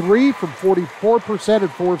 for 3 from 44%,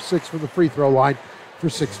 and 4 of 6 from the free throw line for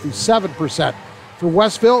 67%. For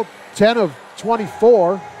Westville, 10 of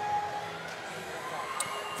 24,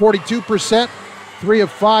 42%, 3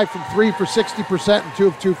 of 5 from 3 for 60%, and 2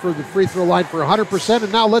 of 2 for the free throw line for 100%.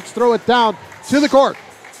 And now let's throw it down to the court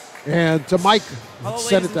and to Mike. Hello,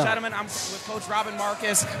 Send ladies it down. and gentlemen. I'm with Coach Robin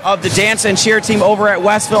Marcus of the dance and cheer team over at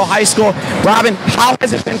Westville High School. Robin, how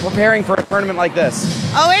has it been preparing for a tournament like this?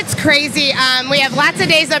 Oh, it's crazy. We have lots of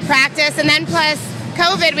days of practice, and then plus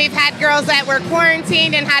COVID, we've had girls that were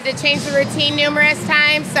quarantined and had to change the routine numerous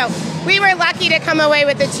times. So we were lucky to come away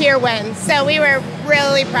with the cheer win. So we were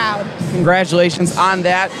really proud. Congratulations on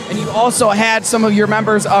that. And you also had some of your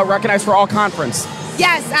members recognized for all conference.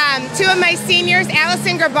 Yes, 2 of my seniors,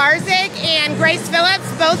 Allison Grabarczyk and Grace Phillips,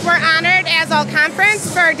 both were honored as all conference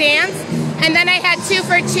for dance. And then I had 2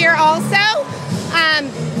 for cheer also.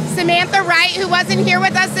 Samantha Wright, who wasn't here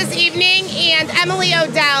with us this evening, and Emily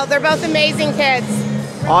Odell. They're both amazing kids.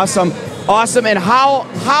 Awesome. Awesome. And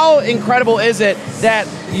how incredible is it that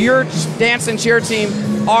your dance and cheer team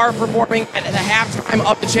are performing at the halftime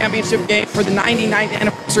of the championship game for the 99th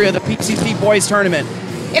anniversary of the PCC Boys Tournament?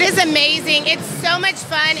 It is amazing. It's so much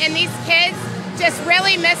fun, and these kids just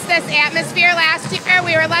really missed this atmosphere last year.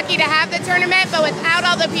 We were lucky to have the tournament, but without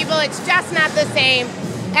all the people, it's just not the same.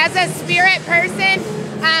 As a spirit person,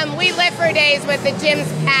 we live for days with the gyms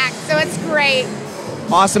packed, so it's great.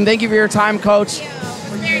 Awesome. Thank you for your time, Coach. Thank you.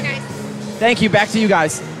 It was very nice. Thank you. Back to you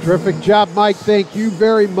guys. Terrific job, Mike. Thank you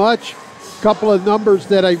very much. A couple of numbers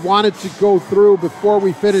that I wanted to go through before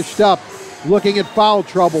we finished up. Looking at foul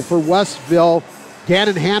trouble for Westville.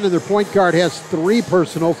 Gannon Hannon, their point guard, has 3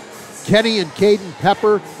 personals. Kenny and Caden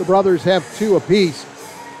Pepper, the brothers, have 2 apiece.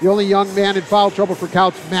 The only young man in foul trouble for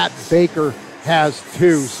Kouts, Matt Baker, has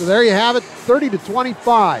 2. So there you have it,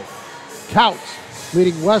 30-25. Kouts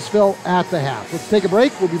leading Westville at the half. Let's take a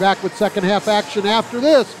break. We'll be back with second half action after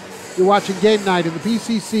this. You're watching Game Night in the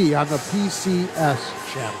PCC on the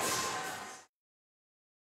PCS channel.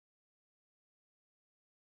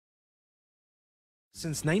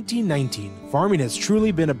 Since 1919, farming has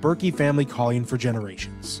truly been a Berkey family calling for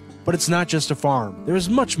generations. But it's not just a farm. There is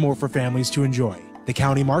much more for families to enjoy. The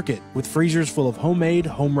county market, with freezers full of homemade,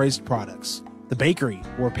 home-raised products. The bakery,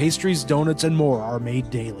 where pastries, donuts, and more are made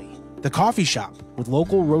daily. The coffee shop, with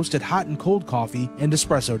local roasted hot and cold coffee and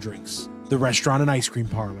espresso drinks. The restaurant and ice cream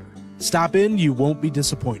parlor. Stop in, you won't be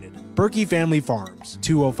disappointed. Berkey Family Farms,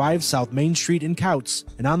 205 South Main Street in Kouts,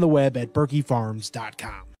 and on the web at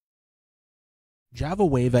berkeyfarms.com. Java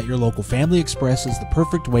Wave at your local Family Express is the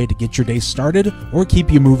perfect way to get your day started or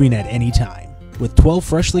keep you moving at any time. With 12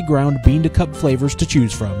 freshly ground bean-to-cup flavors to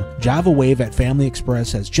choose from, Java Wave at Family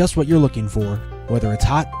Express has just what you're looking for, whether it's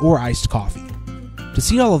hot or iced coffee. To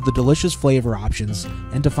see all of the delicious flavor options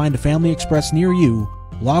and to find a Family Express near you,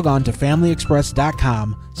 log on to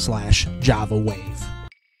familyexpress.com/JavaWave.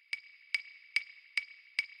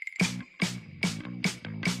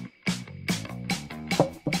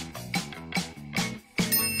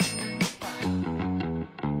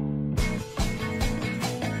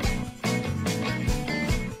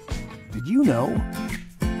 You know?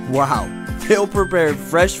 Wow, they'll prepare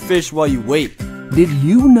fresh fish while you wait. Did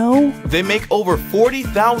you know? They make over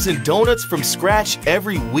 40,000 donuts from scratch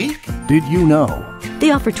every week? Did you know?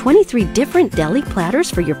 They offer 23 different deli platters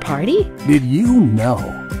for your party? Did you know?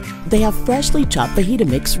 They have freshly chopped fajita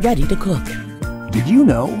mix ready to cook. Did you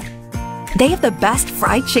know? They have the best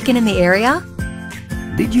fried chicken in the area?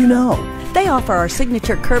 Did you know? They offer our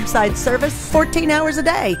signature curbside service 14 hours a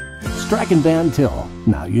day. Strack and Van Til,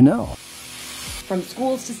 now you know. From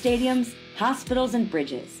schools to stadiums, hospitals and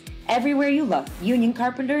bridges, everywhere you look, union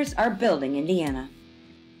carpenters are building Indiana.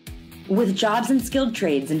 With jobs and skilled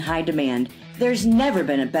trades in high demand, there's never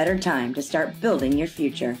been a better time to start building your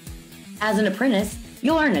future. As an apprentice,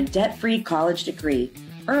 you'll earn a debt-free college degree,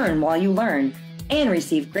 earn while you learn, and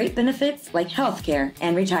receive great benefits like healthcare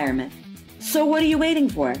and retirement. So what are you waiting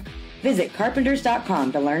for? Visit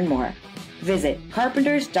carpenters.com to learn more. Visit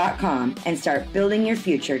carpenters.com and start building your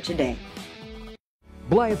future today.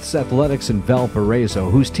 Blythe's Athletics in Valparaiso,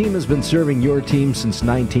 whose team has been serving your team since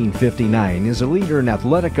 1959, is a leader in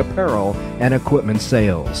athletic apparel and equipment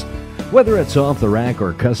sales. Whether it's off the rack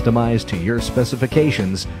or customized to your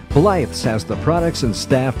specifications, Blythe's has the products and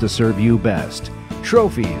staff to serve you best.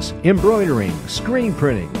 Trophies, embroidering, screen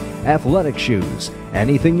printing, athletic shoes,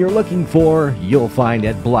 anything you're looking for, you'll find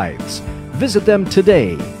at Blythe's. Visit them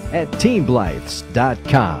today at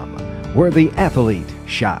teamblythes.com, where the athlete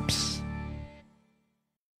shops.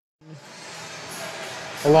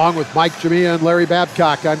 Along with Mike Jamia and Larry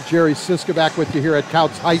Babcock, I'm Jerry Siska back with you here at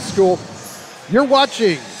Kouts High School. You're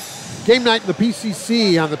watching Game Night in the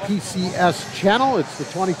PCC on the PCS channel. It's the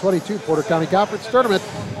 2022 Porter County Conference Tournament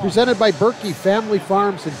presented by Berkey Family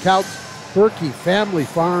Farms and Kouts. Berkey Family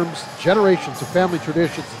Farms, generations of family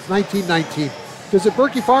traditions since 1919. Visit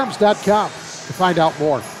berkeyfarms.com to find out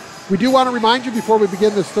more. We do want to remind you before we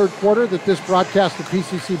begin this third quarter that this broadcast of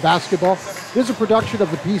PCC basketball is a production of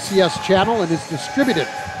the PCS channel and is distributed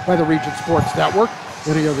by the Region Sports Network.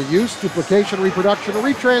 Any other use, duplication, reproduction, or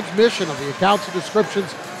retransmission of the accounts and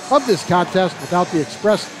descriptions of this contest without the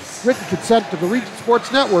express written consent of the Region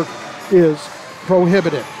Sports Network is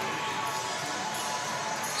prohibited.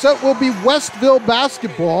 So it will be Westville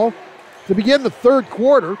basketball to begin the third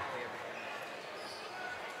quarter.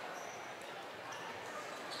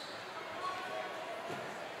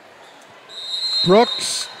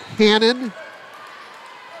 Brooks, Hannon,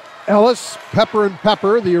 Ellis, Pepper, and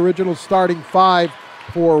Pepper, the original starting five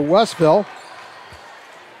for Westville.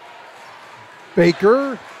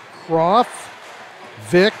 Baker, Croft,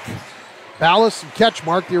 Vick, Ballas, and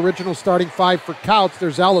Ketchmark, the original starting five for Kouts.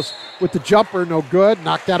 There's Ellis with the jumper, no good.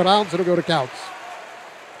 Knocked out of bounds, it'll go to Kouts.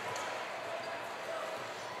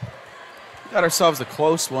 Got ourselves a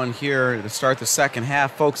close one here to start the second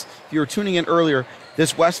half. Folks, if you were tuning in earlier,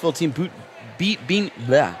 this Westville team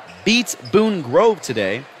beats Boone Grove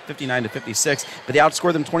today, 59-56, but they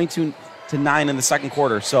outscored them 22-9 in the second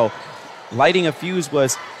quarter. So lighting a fuse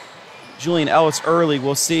was Julian Ellis early.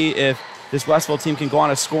 We'll see if this Westville team can go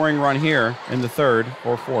on a scoring run here in the third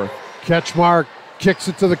or fourth. Ketchmark kicks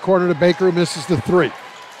it to the corner to Baker, who misses the three.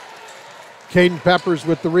 Caden Peppers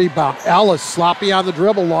with the rebound. Ellis sloppy on the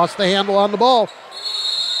dribble, lost the handle on the ball.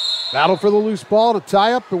 Battle for the loose ball and a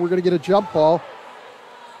tie-up, but we're going to get a jump ball.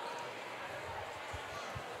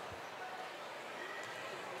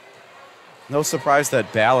 No surprise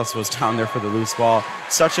that Ballas was down there for the loose ball.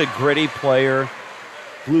 Such a gritty player,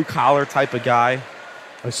 blue-collar type of guy.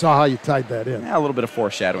 I saw how you tied that in. Yeah, a little bit of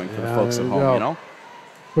foreshadowing for the folks at home, you know.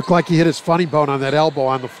 Looked like he hit his funny bone on that elbow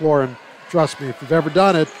on the floor, and trust me, if you've ever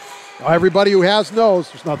done it, everybody who has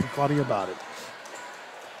knows there's nothing funny about it.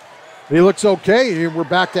 He looks okay. We're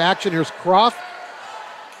back to action. Here's Croft.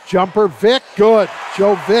 Jumper, Vick, good.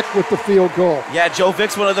 Joe Vick with the field goal. Yeah, Joe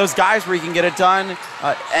Vick's one of those guys where he can get it done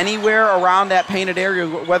anywhere around that painted area,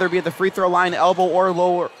 whether it be at the free throw line, elbow, or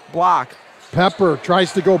lower block. Pepper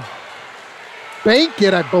tries to go bank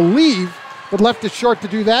it, I believe, but left it short to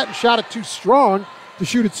do that and shot it too strong to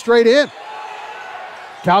shoot it straight in.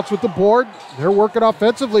 Kouts with the board. They're working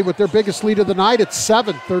offensively with their biggest lead of the night at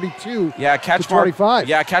 7-32. Yeah, to 25.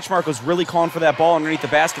 Yeah, Ketchmark was really calling for that ball underneath the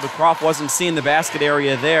basket, but Croft wasn't seeing the basket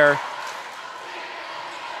area there.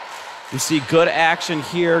 You see good action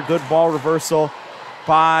here, good ball reversal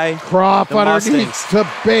by Croft underneath to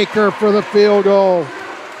Baker for the field goal.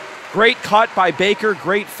 Great cut by Baker,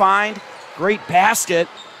 great find, great basket.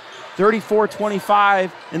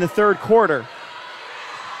 34-25 in the third quarter.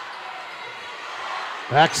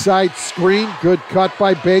 Backside screen, good cut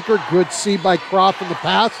by Baker, good see by Croft in the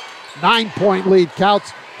pass. 9-point lead,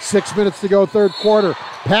 Kouts, 6 minutes to go, third quarter.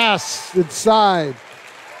 Pass inside.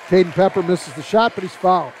 Caden Pepper misses the shot, but he's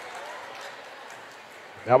fouled.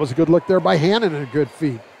 That was a good look there by Hannon and a good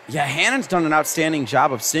feed. Yeah, Hannon's done an outstanding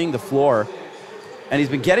job of seeing the floor, and he's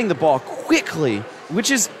been getting the ball quickly,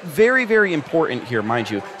 which is very, very important here, mind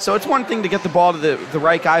you. So it's one thing to get the ball to the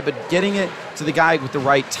right guy, but getting it to the guy with the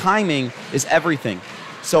right timing is everything.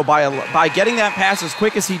 So by getting that pass as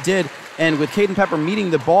quick as he did, and with Caden Pepper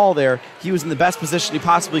meeting the ball there, he was in the best position he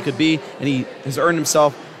possibly could be, and he has earned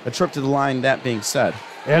himself a trip to the line, that being said.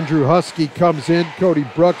 Andrew Husky comes in. Cody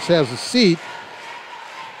Brooks has a seat.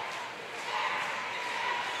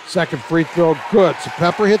 Second free throw, good. So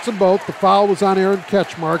Pepper hits them both. The foul was on Aaron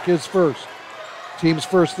Ketchmark, his first. Team's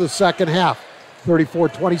first of the second half.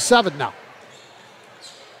 34-27 now.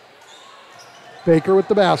 Baker with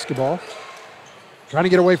the basketball. Trying to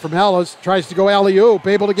get away from Ellis. Tries to go alley-oop.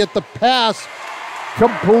 Able to get the pass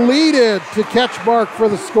completed to Ketchmark for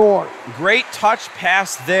the score. Great touch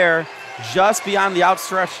pass there, just beyond the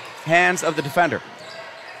outstretched hands of the defender.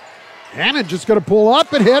 Hannon just going to pull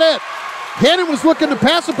up and hit it. Hannon was looking to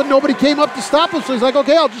pass it, but nobody came up to stop him, so he's like,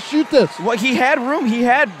 okay, I'll just shoot this. Well, he had room. He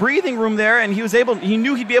had breathing room there, and he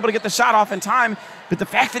knew he'd be able to get the shot off in time, but the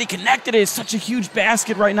fact that he connected it is such a huge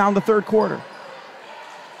basket right now in the third quarter.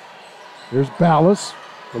 Here's Ballas,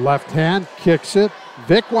 the left hand, kicks it.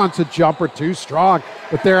 Vick wants a jumper, too strong,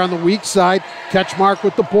 but there on the weak side, Ketchmark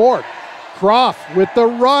with the board. Croft with the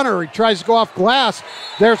runner. He tries to go off glass.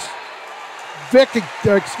 There's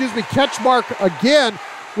Ketchmark again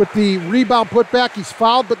with the rebound put back. He's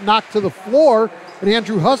fouled but knocked to the floor. and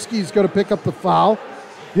Andrew Husky's going to pick up the foul.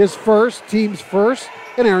 His first, team's first,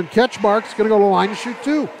 and Aaron Ketchmark's going to go to the line to shoot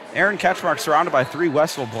 2. Aaron Ketchmark surrounded by 3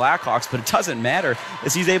 Westville Blackhawks, but it doesn't matter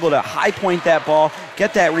as he's able to high point that ball,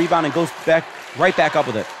 get that rebound, and goes right back up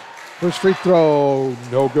with it. First free throw,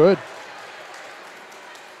 no good.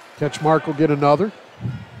 Ketchmark will get another.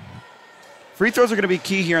 Free throws are going to be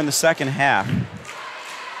key here in the second half.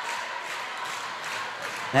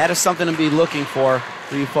 That is something to be looking for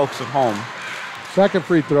you folks at home. Second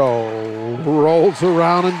free throw rolls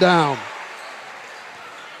around and down.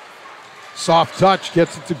 Soft touch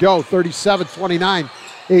gets it to go. 37-29,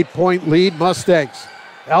 8-point lead, Mustangs.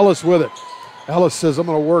 Ellis with it. Ellis says, I'm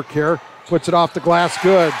going to work here. Puts it off the glass,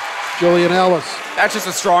 good. Julian Ellis. That's just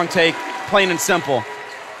a strong take, plain and simple.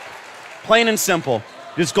 Plain and simple.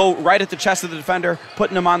 Just go right at the chest of the defender,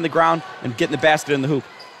 putting him on the ground, and getting the basket in the hoop.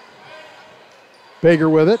 Baker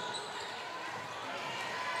with it.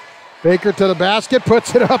 Baker to the basket,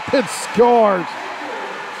 puts it up and scores.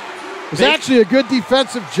 It was actually a good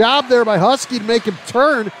defensive job there by Husky to make him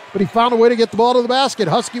turn, but he found a way to get the ball to the basket.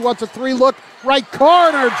 Husky wants a 3-look, right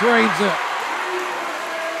corner, drains it.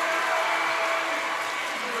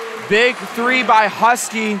 Big 3 by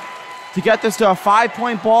Husky to get this to a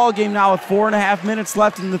 5-point ball game now with 4.5 minutes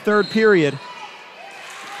left in the third period.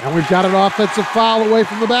 And we've got an offensive foul away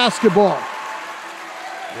from the basketball.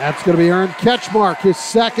 That's going to be Aaron Ketchmark, his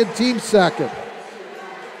second, team second.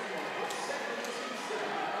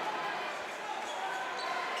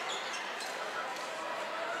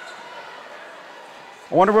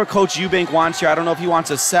 I wonder what Coach Eubank wants here. I don't know if he wants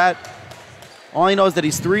a set. All he knows is that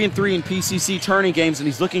he's 3-3 in PCC tourney games, and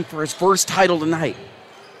he's looking for his first title tonight.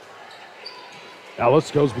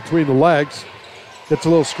 Ellis goes between the legs. Gets a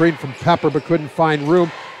little screen from Pepper, but couldn't find room.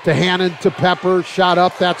 To Hannon, to Pepper, shot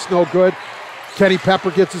up, that's no good. Kenny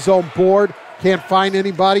Pepper gets his own board. Can't find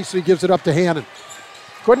anybody, so he gives it up to Hannon.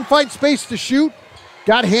 Couldn't find space to shoot.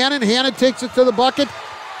 Got Hannon. Hannon takes it to the bucket.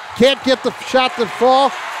 Can't get the shot to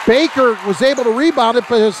fall. Baker was able to rebound it,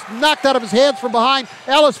 but it's knocked out of his hands from behind.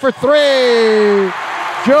 Ellis for 3.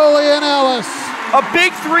 Julian Ellis. A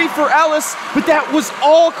big 3 for Ellis, but that was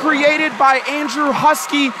all created by Andrew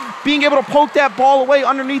Husky being able to poke that ball away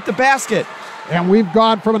underneath the basket. And we've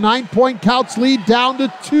gone from a 9-point Kouts lead down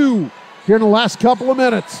to 2 here in the last couple of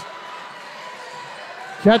minutes.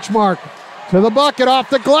 Ketchmark to the bucket off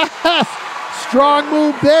the glass. Strong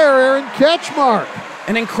move there, Aaron Ketchmark.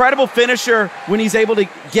 An incredible finisher when he's able to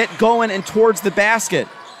get going and towards the basket.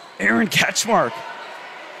 Aaron Ketchmark.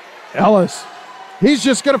 Ellis. He's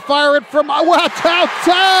just going to fire it from downtown.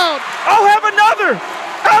 I'll have another.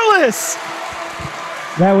 Ellis.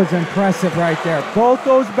 That was impressive right there. Both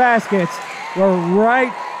those baskets were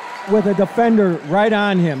right with a defender right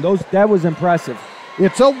on him. That was impressive.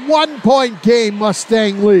 It's a 1-point game,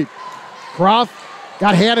 Mustang lead. Croft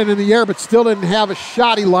got Hannon in the air, but still didn't have a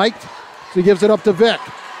shot he liked. So he gives it up to Vic.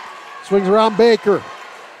 Swings around Baker.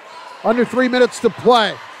 Under 3 minutes to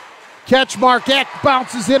play. Ketchmark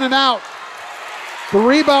bounces in and out. The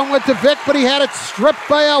rebound went to Vic, but he had it stripped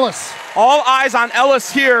by Ellis. All eyes on Ellis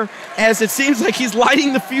here, as it seems like he's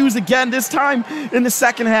lighting the fuse again, this time in the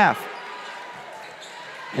second half.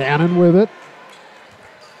 Hannon with it.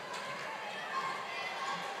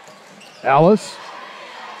 Ellis.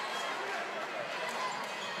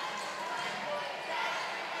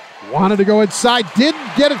 Wanted to go inside,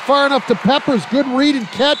 didn't get it far enough to Peppers. Good read and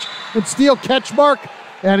catch and steal Ketchmark,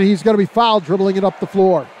 and he's going to be fouled dribbling it up the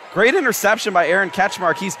floor. Great interception by Aaron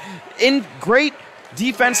Ketchmark. He's in great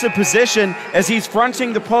defensive position as he's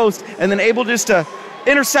fronting the post and then able just to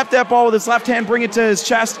intercept that ball with his left hand, bring it to his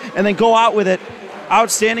chest, and then go out with it.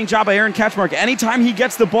 Outstanding job by Aaron Ketchmark. Anytime he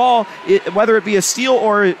gets the ball, whether it be a steal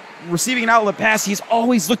or receiving an outlet pass, he's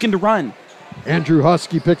always looking to run. Andrew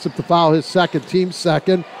Husky picks up the foul, his second, team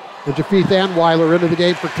second. And Jafith Anweiler into the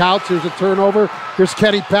game for Kouts. Here's a turnover. Here's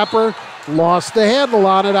Kenny Pepper. Lost the handle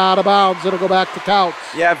on it, out of bounds. It'll go back to Kouts.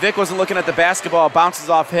 Yeah, Vic wasn't looking at the basketball. It bounces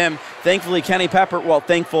off him. Thankfully, Kenny Pepper,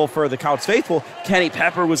 thankful for the Kouts faithful, Kenny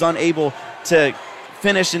Pepper was unable to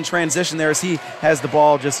finish in transition there as he has the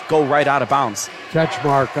ball just go right out of bounds.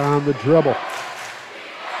 Ketchmark on the dribble.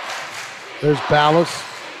 There's Ballas.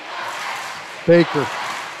 Baker.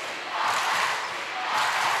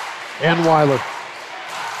 Anweiler.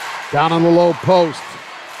 Down on the low post.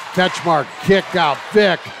 Ketchmark, kick out.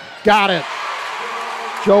 Vic, got it.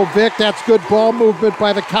 Joe Vic, that's good ball movement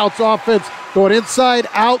by the Kouts offense. Going inside,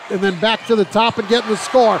 out, and then back to the top and getting the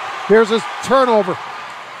score. Here's his turnover.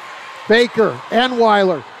 Baker,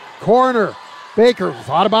 Anweiler, corner. Baker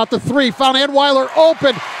thought about the three, found Anweiler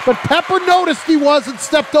open, but Pepper noticed he was and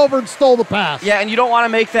stepped over and stole the pass. Yeah, and you don't want to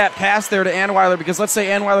make that pass there to Anweiler because let's say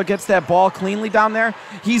Anweiler gets that ball cleanly down there.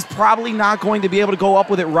 He's probably not going to be able to go up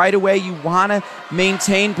with it right away. You want to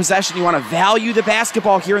maintain possession. You want to value the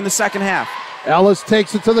basketball here in the second half. Ellis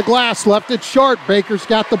takes it to the glass, left it short. Baker's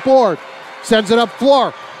got the board, sends it up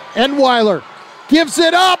floor. Anweiler gives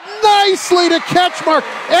it up nicely to Ketchmark.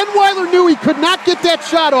 Anweiler knew he could not get that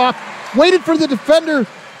shot off. Waited for the defender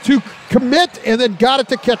to commit and then got it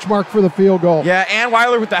to Ketchmark for the field goal. Yeah,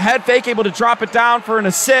 Anweiler with the head fake, able to drop it down for an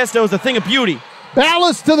assist. It was a thing of beauty.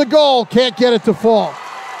 Ballas to the goal, can't get it to fall.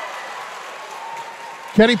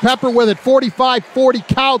 Kenny Pepper with it, 45-40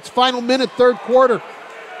 Kouts, final minute, third quarter.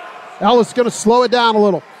 Ellis going to slow it down a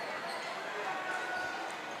little.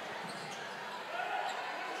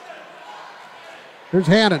 Here's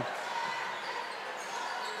Hannon.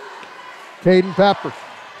 Caden Pepper.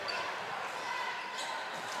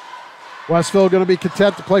 Westville going to be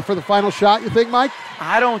content to play for the final shot, you think, Mike?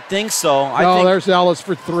 I don't think so. There's Ellis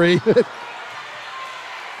for three.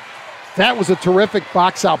 That was a terrific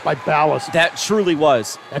box out by Ballas. That truly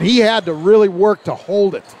was. And he had to really work to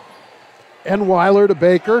hold it. Anweiler to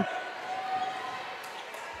Baker.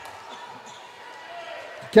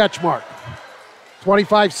 Ketchmark.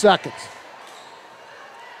 25 seconds.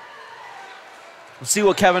 We'll see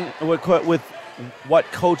what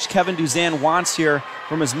Coach Kevin Duzan wants here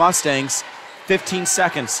from his Mustangs. 15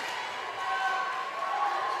 seconds.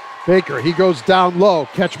 Baker, he goes down low.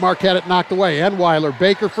 Ketchmark had it knocked away. Anweiler,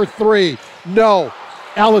 Baker for three. No.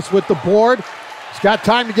 Ellis with the board. He's got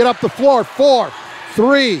time to get up the floor. 4,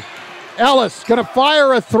 3. Ellis going to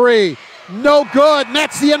fire a three. No good. And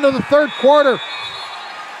that's the end of the third quarter.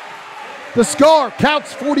 The score,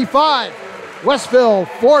 Kouts 45. Westville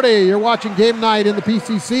 40. You're watching Game Night in the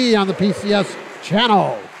PCC on the PCS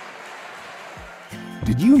channel.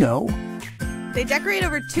 Did you know? They decorate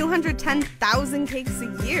over 210,000 cakes a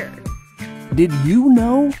year. Did you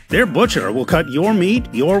know? Their butcher will cut your meat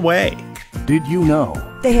your way. Did you know?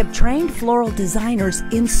 They have trained floral designers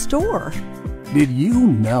in store. Did you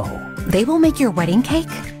know? They will make your wedding cake?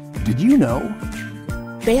 Did you know?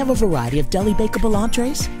 They have a variety of deli bakeable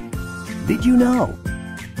entrees. Did you know?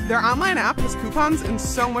 Their online app has coupons and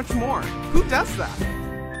so much more. Who does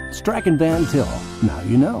that? Strachan Van Til. Now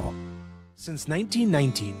you know. Since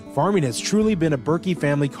 1919, farming has truly been a Berkey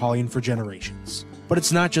family calling for generations. But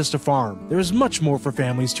it's not just a farm. There is much more for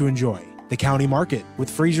families to enjoy. The county market, with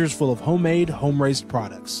freezers full of homemade, home-raised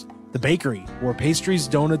products. The bakery, where pastries,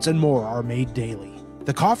 donuts, and more are made daily.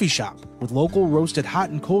 The coffee shop, with local roasted hot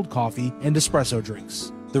and cold coffee and espresso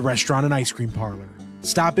drinks. The restaurant and ice cream parlor.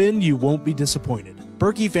 Stop in, you won't be disappointed.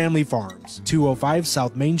 Berkey Family Farms, 205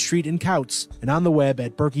 South Main Street in Kouts, and on the web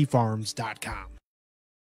at berkeyfarms.com.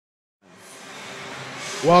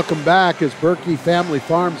 Welcome back as Berkey Family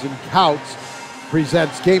Farms in Kouts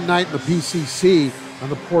presents Game Night in the PCC on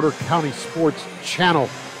the Porter County Sports Channel.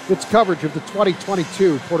 It's coverage of the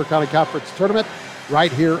 2022 Porter County Conference Tournament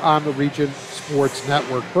right here on the Region Sports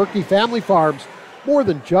Network. Berkey Family Farms, more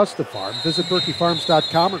than just a farm. Visit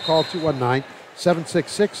berkeyfarms.com or call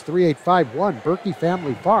 219-766-3851. Berkey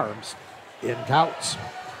Family Farms in Kouts.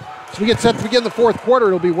 As we get set to begin the fourth quarter,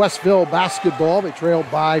 it'll be Westville basketball. They trail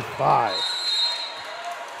by 5.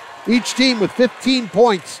 Each team with 15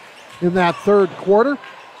 points in that third quarter.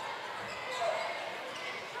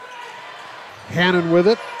 Hannon with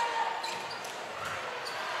it.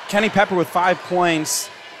 Kenny Pepper with 5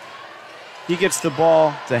 points. He gets the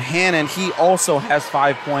ball to Hannon. He also has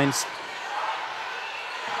 5 points.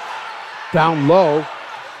 Down low,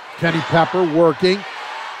 Kenny Pepper working.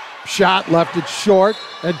 Shot left it short,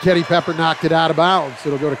 and Kenny Pepper knocked it out of bounds.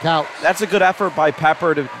 It'll go to Kouts. That's a good effort by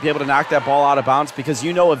Pepper to be able to knock that ball out of bounds because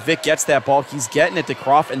you know if Vic gets that ball, he's getting it to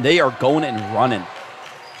Croft, and they are going and running.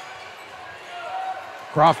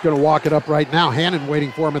 Croft going to walk it up right now. Hannon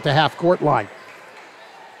waiting for him at the half-court line.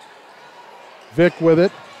 Vic with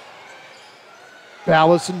it.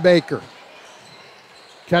 Ballas and Baker.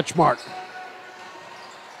 Ketchmark.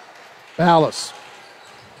 Ballas.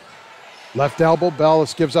 Left elbow,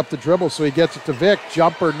 Ballas gives up the dribble, so he gets it to Vic.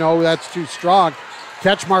 Jumper, no, that's too strong.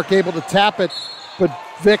 Ketchmark able to tap it, but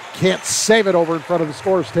Vic can't save it over in front of the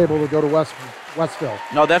scorer's table to go to Westville.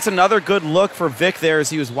 No, that's another good look for Vic there as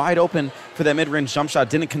he was wide open for that mid-range jump shot.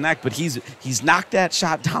 Didn't connect, but he's knocked that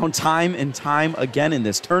shot down time and time again in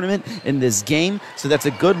this tournament, in this game. So that's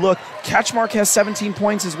a good look. Ketchmark has 17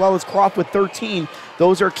 points as well as Croft with 13.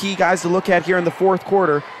 Those are key guys to look at here in the fourth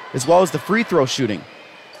quarter, as well as the free throw shooting,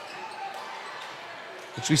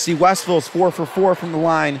 which we see Westville's 4 for 4 from the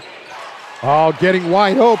line. Oh, getting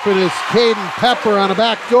wide open is Caden Pepper on a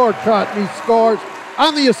backdoor cut, and he scores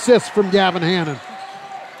on the assist from Gavin Hannon.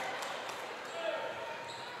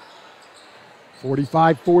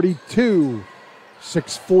 45-42,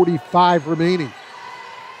 6:45 remaining.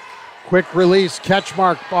 Quick release, catch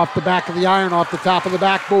mark off the back of the iron, off the top of the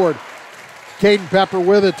backboard. Caden Pepper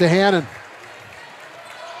with it to Hannon.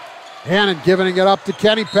 Hannon giving it up to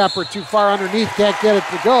Kenny Pepper, too far underneath, can't get it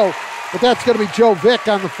to go, but that's going to be Joe Vick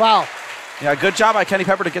on the foul. Yeah, good job by Kenny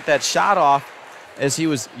Pepper to get that shot off as he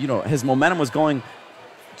was, his momentum was going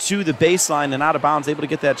to the baseline and out of bounds, able to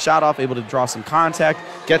get that shot off, able to draw some contact,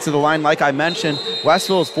 get to the line like I mentioned.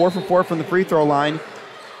 Westville is 4 for 4 from the free throw line.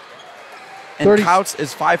 And Kouts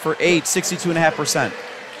is 5 for 8, 62.5%.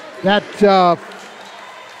 That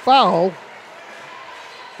foul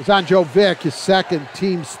was on Joe Vick, his second,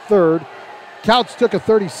 team's third. Kouts took a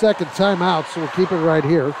 30-second timeout, so we'll keep it right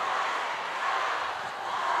here.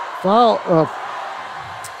 Kouts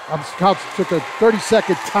took a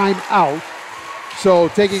 30-second timeout. So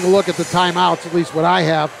taking a look at the timeouts, at least what I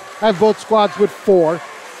have both squads with 4. I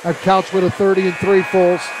have Kouts with a 30 and 3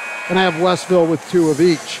 fulls, and I have Westville with 2 of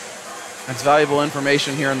each. That's valuable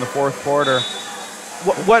information here in the fourth quarter.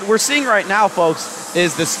 What we're seeing right now, folks,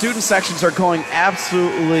 is the student sections are going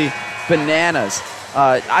absolutely bananas.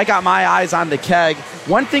 I got my eyes on the keg.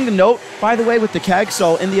 One thing to note, by the way, with the keg,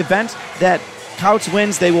 so in the event that Kouts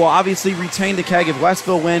wins, they will obviously retain the keg. If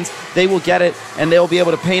Westville wins, they will get it, and they'll be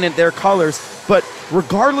able to paint it their colors. But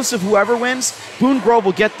regardless of whoever wins, Boone Grove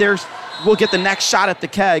will get the next shot at the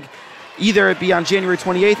keg. Either it be on January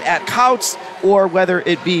 28th at Kouts, or whether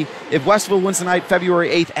it be, if Westville wins tonight, February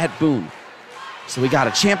 8th at Boone. So we got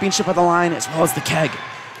a championship on the line as well as the keg.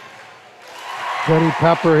 Kenny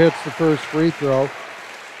Pepper hits the first free throw.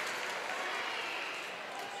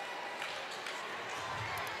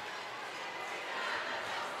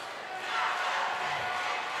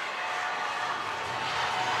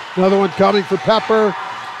 Another one coming for Pepper.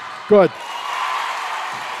 Good.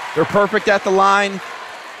 They're perfect at the line.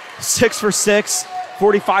 6 for 6,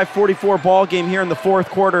 45-44 ball game here in the fourth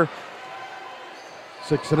quarter.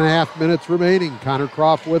 6.5 minutes remaining. Connor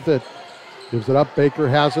Croft with it. Gives it up. Baker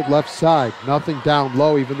has it left side. Nothing down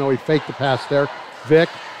low, even though he faked the pass there. Vick,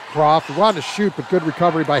 Croft, wanted to shoot, but good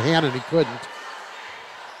recovery by Hannon. He couldn't.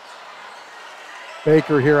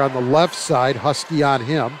 Baker here on the left side. Husky on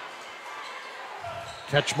him.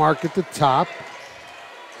 Catch mark at the top.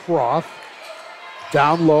 Croft.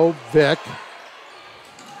 Down low, Vick.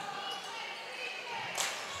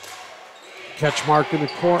 Catch mark in the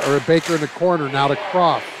corner, or Baker in the corner, now to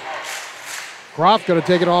Croft. Croft going to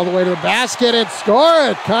take it all the way to the basket and score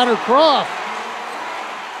it. Connor Croft.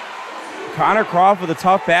 Connor Croft with a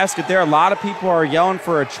tough basket there. A lot of people are yelling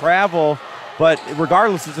for a travel, but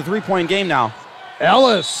regardless, it's a three-point game now.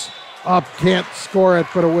 Ellis up, can't score it,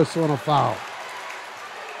 but a whistle and a foul.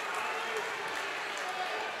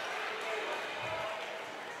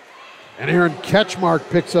 And Aaron Ketchmark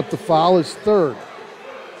picks up the foul, his third.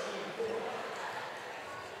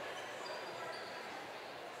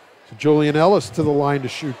 So Julian Ellis to the line to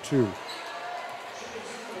shoot 2.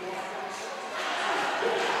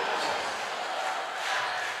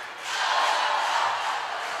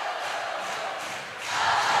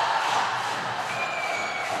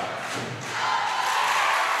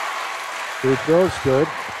 Free throws good.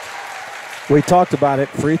 We talked about it.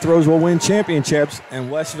 Free throws will win championships,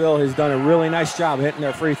 and Westville has done a really nice job hitting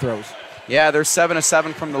their free throws. Yeah, they're 7 of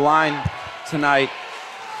 7 from the line tonight.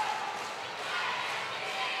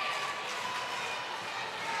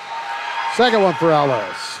 Second one for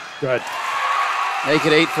Ellis. Good. Make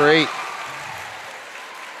it 8 for 8.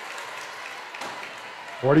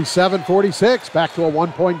 47-46. Back to a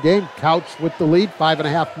one-point game. Kouts with the lead.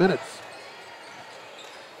 5.5 minutes.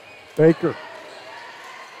 Baker.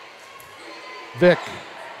 Vick.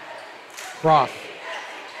 Croft.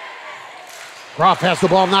 Croft has the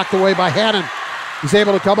ball knocked away by Hannon. He's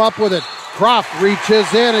able to come up with it. Croft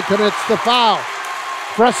reaches in and commits the foul.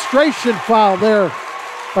 Frustration foul there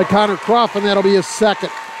by Connor Croft, and that'll be his second.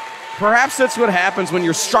 Perhaps that's what happens when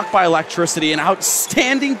you're struck by electricity. An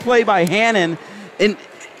outstanding play by Hannon, and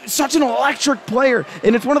such an electric player.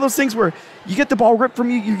 And it's one of those things where you get the ball ripped from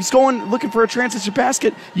you, he's going looking for a transition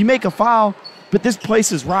basket, you make a foul, but this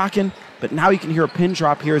place is rocking. But now you can hear a pin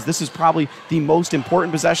drop here, as this is probably the most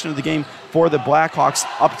important possession of the game for the Blackhawks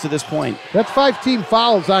up to this point. That's 5 team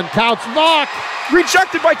fouls on Kouts. Knock!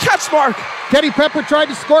 Rejected by Ketchmark. Kenny Pepper tried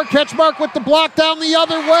to score. Ketchmark with the block down the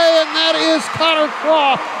other way, and that is Connor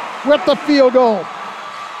Croft with the field goal.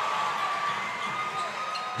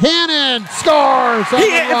 Hannon scores.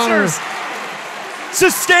 He answers.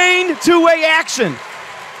 Sustained two-way action.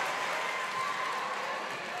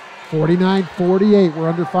 49-48. We're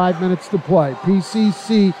under 5 minutes to play.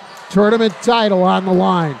 PCC tournament title on the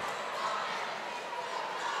line.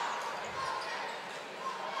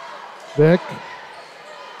 Vick.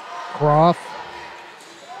 Croft.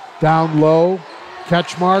 Down low.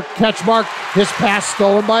 Catchmark. His pass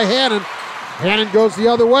stolen by Hannon. Hannon goes the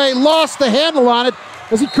other way. Lost the handle on it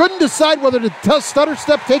as he couldn't decide whether to stutter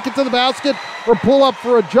step, take it to the basket, or pull up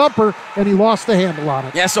for a jumper, and he lost the handle on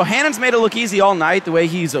it. Yeah, so Hannon's made it look easy all night, the way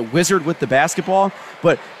he's a wizard with the basketball,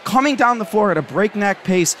 but coming down the floor at a breakneck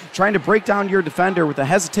pace, trying to break down your defender with a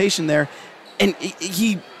hesitation there, and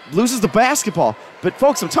he loses the basketball. But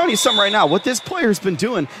folks, I'm telling you something right now, what this player's been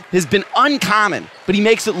doing has been uncommon, but he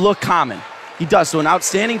makes it look common. He does, so an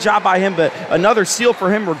outstanding job by him, but another steal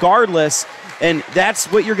for him regardless. And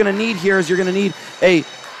that's what you're going to need here, is you're going to need a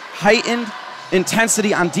heightened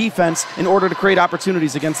intensity on defense in order to create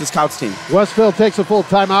opportunities against this Kouts team. Westville takes a full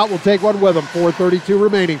timeout. We'll take one with them. 4:32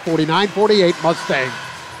 remaining. 49-48 Mustangs.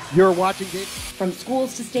 You're watching games from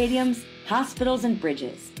schools to stadiums, hospitals and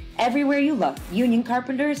bridges. Everywhere you look, union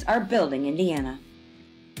carpenters are building Indiana.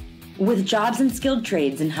 With jobs and skilled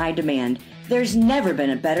trades in high demand, there's never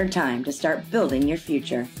been a better time to start building your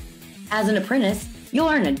future. As an apprentice, you'll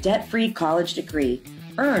earn a debt-free college degree,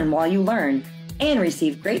 earn while you learn, and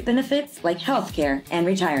receive great benefits like healthcare and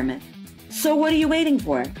retirement. So what are you waiting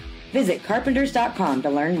for? Visit carpenters.com to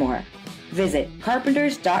learn more. Visit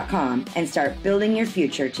carpenters.com and start building your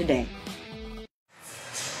future today.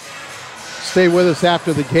 Stay with us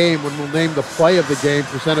after the game when we'll name the play of the game,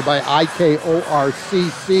 presented by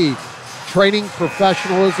IKORCC, Training,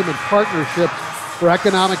 Professionalism, and Partnerships for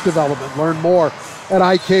Economic Development. Learn more at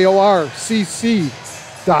IKORCC.com.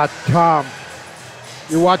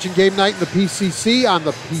 You're watching Game Night in the PCC on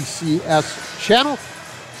the PCS channel.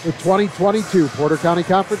 The 2022 Porter County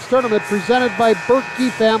Conference Tournament presented by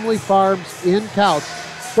Berkey Family Farms in Kouts.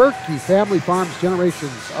 Berkey Family Farms,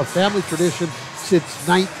 generations of family tradition since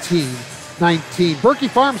 1919.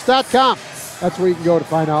 BerkeyFarms.com. That's where you can go to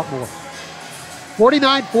find out more.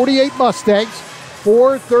 49-48 Mustangs.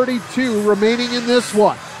 4:32 remaining in this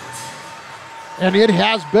one. And it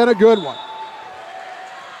has been a good one.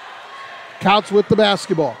 Kouts with the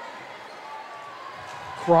basketball.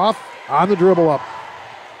 Croft on the dribble up.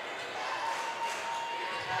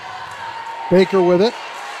 Baker with it.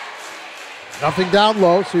 Nothing down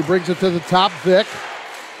low, so he brings it to the top. Vick.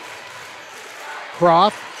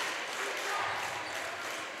 Croft.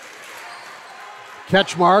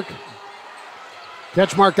 Catchmark.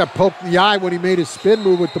 Catchmark got poked in the eye when he made his spin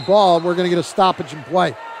move with the ball. We're going to get a stoppage in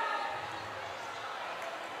play.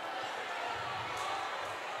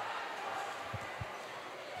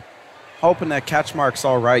 Hoping that Catchmark's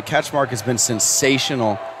all right. Catchmark has been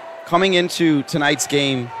sensational. Coming into tonight's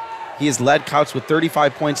game, he has led Kouts with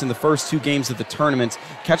 35 points in the first two games of the tournament.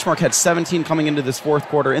 Catchmark had 17 coming into this fourth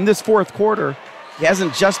quarter. In this fourth quarter, he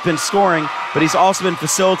hasn't just been scoring, but he's also been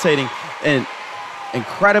facilitating an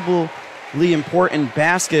incredibly important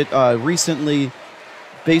basket recently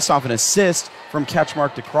based off an assist from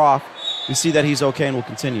Catchmark to Croft. We see that he's okay and will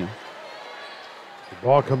continue. The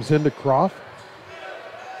ball comes into Croft.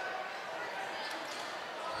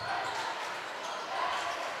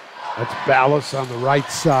 That's Ballas on the right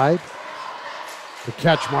side. The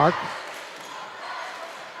Catchmark.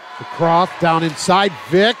 The Croft down inside.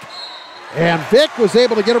 Vick. And Vick was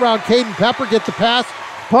able to get around Caden Pepper, get the pass.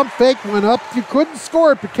 Pump fake went up. You couldn't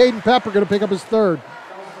score it, but Caden Pepper going to pick up his third.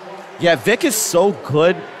 Yeah, Vick is so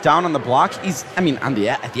good down on the block. At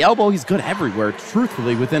the elbow, he's good everywhere,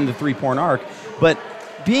 truthfully, within the three-point arc. But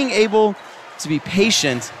being able to be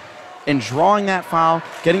patient and drawing that foul,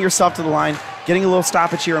 getting yourself to the line, getting a little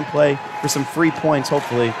stoppage here and play for some free points,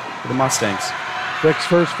 hopefully, for the Mustangs. Vick's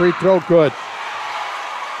first free throw, good.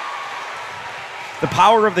 The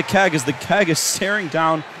power of the keg is staring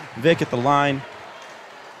down Vick at the line.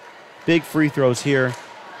 Big free throws here.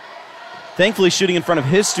 Thankfully shooting in front of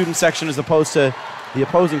his student section as opposed to the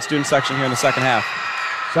opposing student section here in the second half.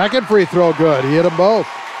 Second free throw, good. He hit them both.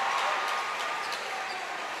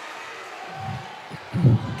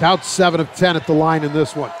 Kouts 7 of 10 at the line in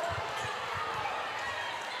this one.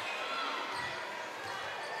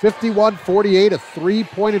 51-48, a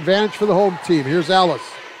three-point advantage for the home team. Here's Ellis.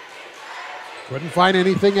 Couldn't find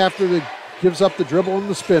anything after the gives up the dribble and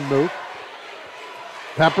the spin move.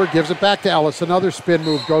 Pepper gives it back to Ellis. Another spin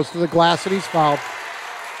move, goes to the glass, and he's fouled.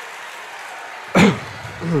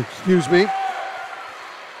 Excuse me.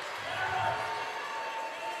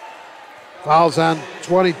 Fouls on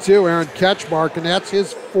 22, Aaron Catchmark, and that's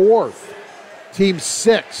his fourth. Team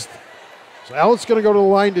sixth. So Ellis going to go to the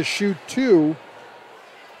line to shoot two.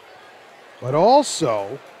 But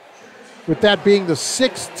also, with that being the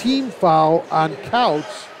 6th team foul on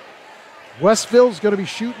Kouts. Westville's going to be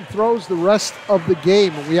shooting throws the rest of the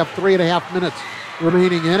game, and we have 3.5 minutes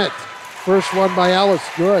remaining in it. First one by Ellis,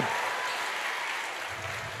 good.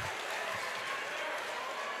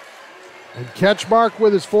 And Ketchmark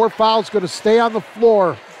with his 4 fouls going to stay on the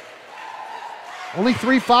floor. Only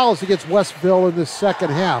 3 fouls against Westville in this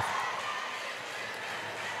second half.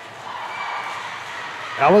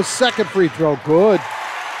 Ellis' second free throw, good.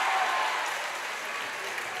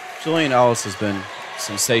 Julian Ellis has been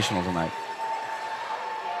sensational tonight.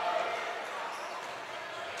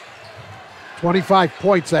 25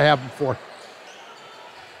 points I have him for.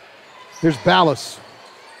 Here's Ballas,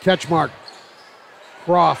 Ketchmark,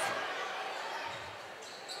 Croft,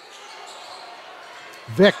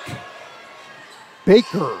 Vic,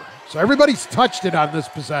 Baker. So everybody's touched it on this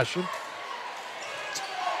possession.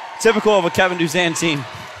 Typical of a Kevin Duzan team.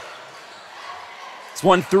 He's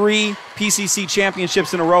won 3 PCC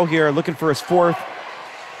championships in a row here, looking for his 4th.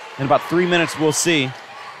 In about 3 minutes, we'll see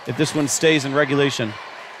if this one stays in regulation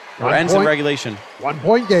or ends in regulation.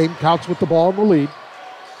 1-point game, Kouts with the ball in the lead.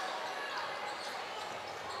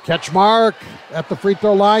 Ketchmark at the free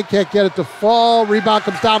throw line, can't get it to fall. Rebound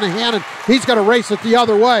comes down to Hannon. He's going to race it the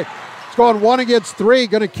other way. It's going 1 against 3,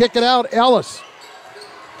 going to kick it out. Ellis,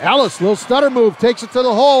 little stutter move, takes it to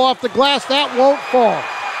the hole off the glass. That won't fall.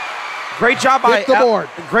 Great job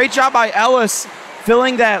by Ellis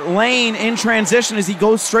filling that lane in transition as he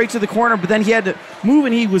goes straight to the corner, but then he had to move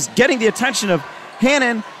and he was getting the attention of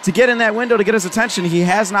Hannon to get in that window to get his attention. He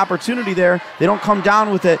has an opportunity there. They don't come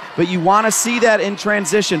down with it, but you want to see that in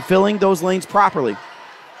transition, filling those lanes properly.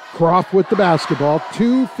 Croft with the basketball,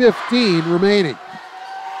 2:15 remaining.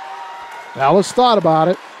 Ellis thought about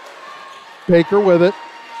it. Baker with it.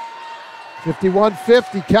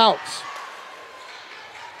 51-50 Kouts.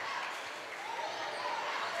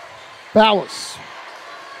 Ballas.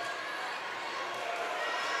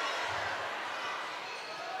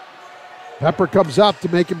 Pepper comes up to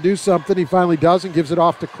make him do something. He finally does and gives it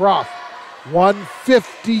off to Croft.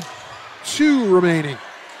 1:52 remaining.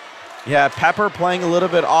 Yeah, Pepper playing a little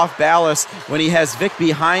bit off Ballas when he has Vic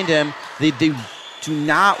behind him. They do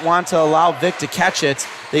not want to allow Vic to catch it.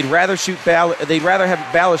 They'd rather have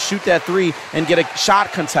Ballas shoot that 3 and get a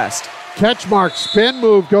shot contest. Ketchmark spin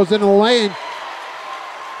move goes into the lane,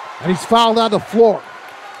 and he's fouled on the floor.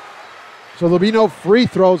 So there'll be no free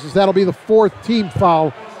throws, as that'll be the 4th team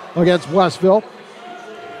foul against Westville.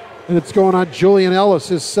 And it's going on Julian Ellis,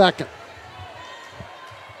 his 2nd.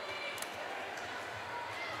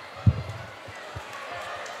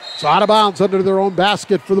 So out of bounds under their own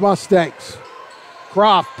basket for the Mustangs.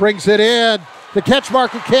 Croft brings it in. The Ketchmark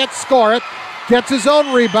who can't score it. Gets his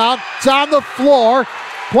own rebound. It's on the floor.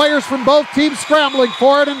 Players from both teams scrambling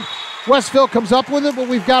for it, and Westville comes up with it, but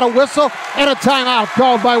we've got a whistle and a timeout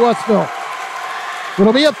called by Westville.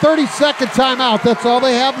 It'll be a 30-second timeout. That's all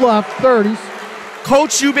they have left, 30s.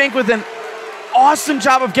 Coach Eubank with an awesome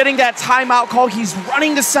job of getting that timeout call. He's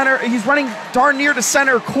running to center. He's running darn near to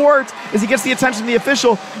center court as he gets the attention of the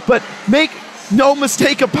official. But make no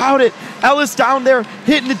mistake about it, Ellis down there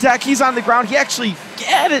hitting the deck. He's on the ground. He actually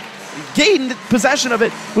gained possession of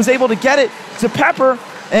it, was able to get it to Pepper,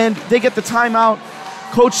 and they get the timeout.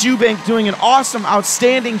 Coach Eubank doing an awesome,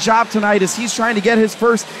 outstanding job tonight as he's trying to get his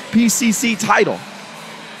first PCC title.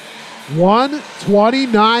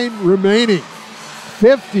 1:29 remaining.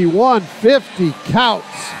 51-50 Kouts.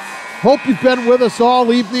 Hope you've been with us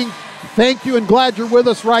all evening. Thank you and glad you're with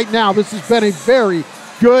us right now. This has been a very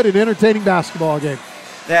good and entertaining basketball game.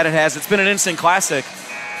 That it has. It's been an instant classic,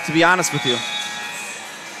 to be honest with you.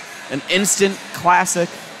 An instant classic.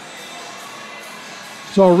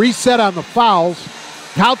 So a reset on the fouls.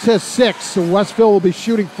 Kouts has 6, so Westville will be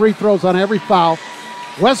shooting free throws on every foul.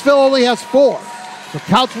 Westville only has 4. So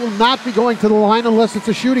Kouts will not be going to the line unless it's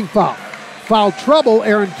a shooting foul. Foul trouble,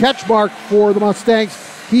 Aaron Ketchmark for the Mustangs.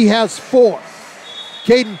 He has 4.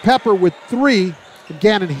 Caden Pepper with 3, and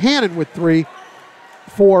Gannon Hannon with 3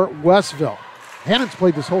 for Westville. Hannon's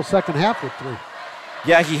played this whole second half with 3.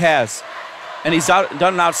 Yeah, he has. And he's done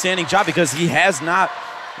an outstanding job because he has not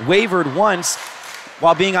wavered once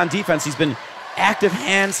while being on defense. He's been active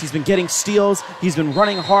hands. He's been getting steals. He's been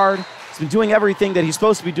running hard. He's been doing everything that he's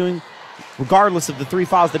supposed to be doing regardless of the 3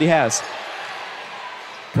 fouls that he has.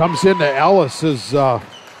 Comes into Ellis as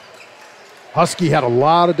Husky had a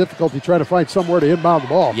lot of difficulty trying to find somewhere to inbound the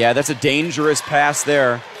ball. Yeah, that's a dangerous pass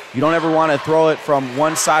there. You don't ever want to throw it from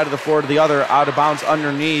one side of the floor to the other, out of bounds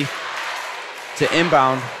underneath to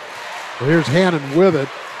inbound. Well, here's Hannon with it.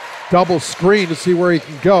 Double screen to see where he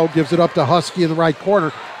can go. Gives it up to Husky in the right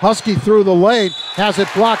corner. Husky through the lane, has it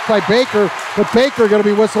blocked by Baker, but Baker going to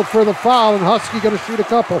be whistled for the foul, and Husky going to shoot a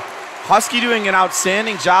couple. Husky doing an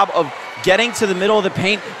outstanding job of getting to the middle of the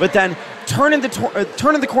paint, but then turning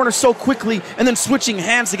the corner so quickly and then switching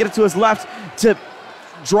hands to get it to his left to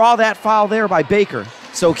draw that foul there by Baker.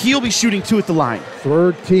 So he'll be shooting 2 at the line.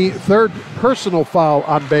 Third personal foul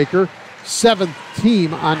on Baker, 7th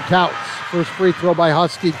team on Kouts. First free throw by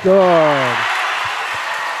Husky, good.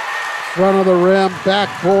 Front of the rim,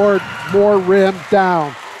 backboard, more rim,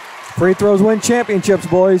 down. Free throws win championships,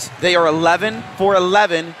 boys. They are 11 for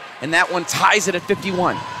 11, and that one ties it at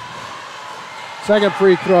 51. Second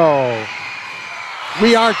free throw.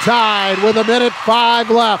 We are tied with 1:05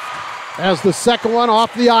 left as the second one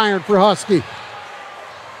off the iron for Husky.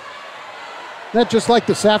 That just like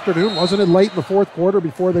this afternoon, wasn't it late in the fourth quarter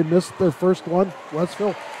before they missed their first one,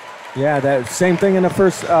 Westville? Yeah, that same thing in the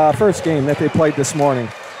first game that they played this morning.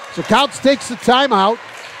 So Kouts takes the timeout.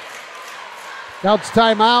 Kouts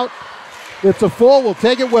timeout. It's a full. We'll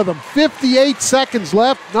take it with them. 58 seconds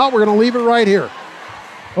left. No, we're going to leave it right here.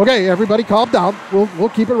 Okay, everybody calm down. We'll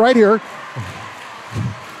keep it right here.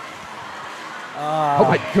 Oh,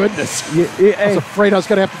 my goodness. I was afraid I was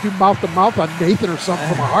going to have to do mouth-to-mouth on Nathan or something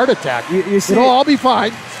from a heart attack. It'll all be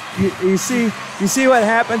fine. You see what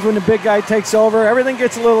happens when the big guy takes over? Everything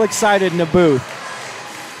gets a little excited in the booth.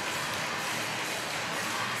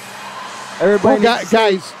 Everybody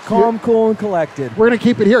guys, calm, cool, and collected. We're going to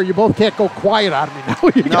keep it here. You both can't go quiet on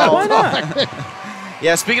me now. Why not?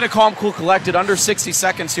 Yeah, speaking of calm, cool, collected, under 60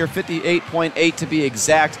 seconds here, 58.8 to be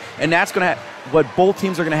exact, and that's going to what both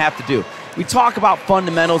teams are going to have to do. We talk about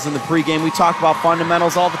fundamentals in the pregame. We talk about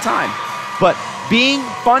fundamentals all the time. But being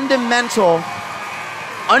fundamental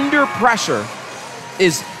under pressure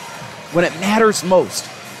is when it matters most.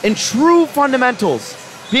 And true fundamentals,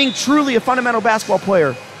 being truly a fundamental basketball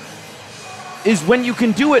player, is when you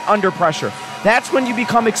can do it under pressure. That's when you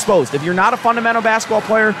become exposed. If you're not a fundamental basketball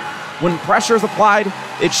player, when pressure is applied,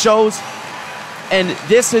 it shows. And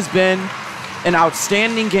this has been an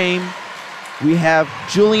outstanding game. We have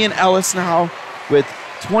Julian Ellis now with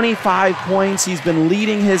 25 points. He's been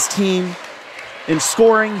leading his team in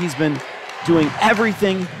scoring. He's been doing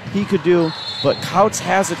everything he could do. But Kouts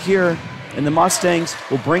has it here, and the Mustangs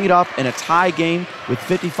will bring it up in a tie game with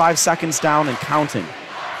 55 seconds down and counting.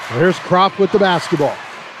 Here's Kropp with the basketball.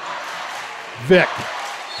 Vic,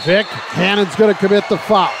 Hannon's going to commit the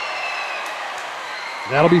foul.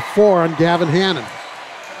 That'll be 4 on Gavin Hannon.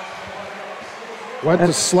 Went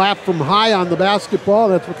to slap from high on the basketball.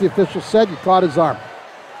 That's what the official said. He caught his arm.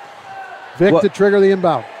 Vic to trigger the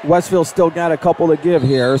inbound. Westville still got a couple to give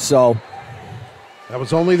here, so. That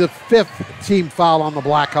was only the 5th team foul on the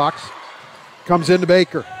Blackhawks. Comes into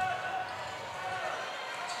Baker.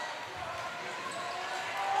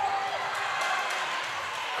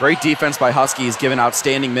 Great defense by Husky. He's given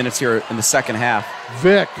outstanding minutes here in the second half.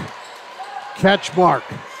 Vic, catch mark.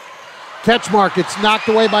 Catchmark, it's knocked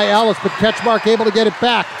away by Ellis, but Catchmark able to get it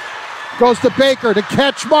back. Goes to Baker, to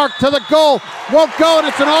Catchmark, to the goal. Won't go, and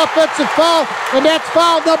it's an offensive foul, and that's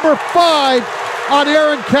foul number 5 on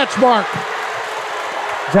Aaron Catchmark.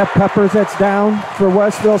 Is that Peppers that's down for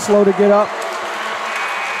Westville, slow to get up?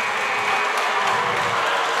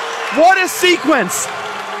 What a sequence.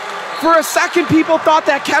 For a second, people thought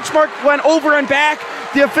that Catchmark went over and back.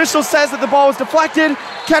 The official says that the ball was deflected.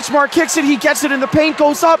 Catchmark kicks it, he gets it in the paint,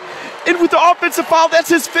 goes up, and with the offensive foul, that's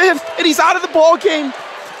his 5th, and he's out of the ball game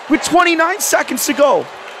with 29 seconds to go.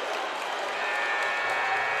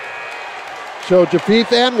 So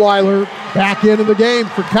Jafith and Weiler back into the game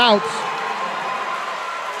for Kouts.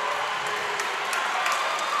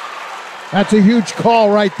 That's a huge call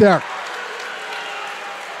right there.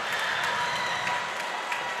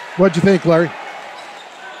 What'd you think, Larry?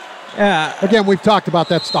 Yeah. Again, we've talked about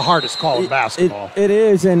that's the hardest call in basketball. It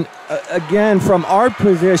is, and again, from our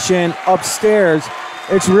position upstairs,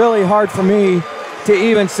 it's really hard for me to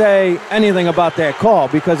even say anything about that call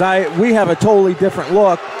because we have a totally different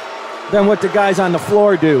look than what the guys on the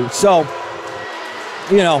floor do. So,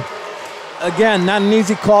 again, not an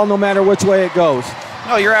easy call no matter which way it goes.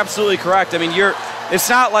 No, you're absolutely correct. I mean, it's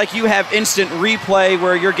not like you have instant replay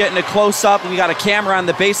where you're getting a close-up and you got a camera on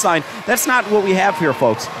the baseline. That's not what we have here,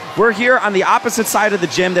 folks. We're here on the opposite side of the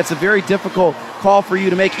gym. That's a very difficult call for you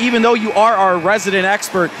to make, even though you are our resident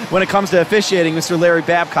expert when it comes to officiating, Mr. Larry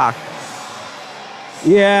Babcock.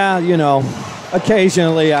 Yeah,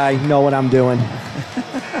 occasionally I know what I'm doing.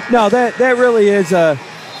 No, that really is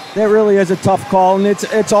a tough call, and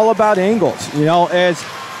it's all about angles.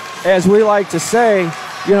 As we like to say,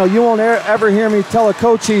 you won't ever hear me tell a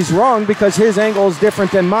coach he's wrong because his angle is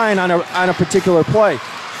different than mine on a particular play.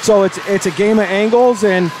 So it's a game of angles,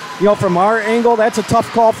 and from our angle, that's a tough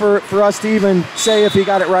call for us to even say if he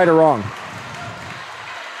got it right or wrong.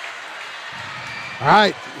 All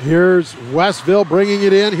right, here's Westville bringing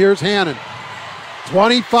it in. Here's Hannon.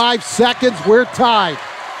 25 seconds, we're tied.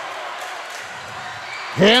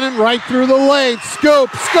 Hannon right through the lane, scoop,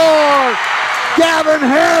 score! Gavin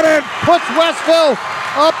Hannon puts Westville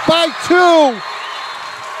up by 2.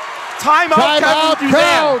 Timeout,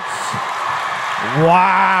 Kouts.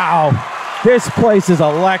 Wow, this place is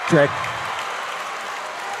electric.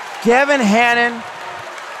 Gavin Hannon.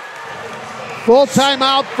 Full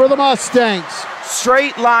timeout for the Mustangs.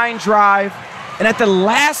 Straight line drive, and at the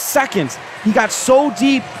last second, he got so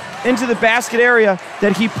deep into the basket area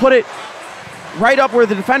that he put it right up where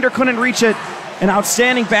the defender couldn't reach it. An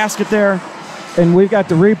outstanding basket there. And we've got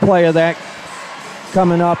the replay of that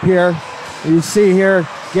coming up here. You see here,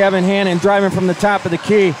 Gavin Hannon driving from the top of the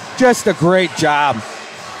key. Just a great job.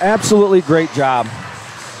 Absolutely great job.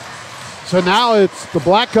 So now it's the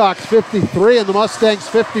Blackhawks 53 and the Mustangs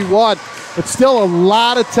 51. But still a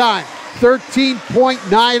lot of time.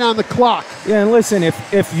 13.9 on the clock. Yeah, and listen,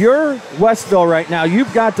 if you're Westville right now,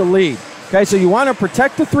 you've got the lead. Okay, so you want to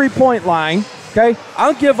protect the three-point line. Okay,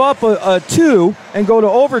 I'll give up a 2 and go to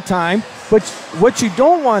overtime. But what you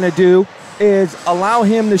don't want to do is allow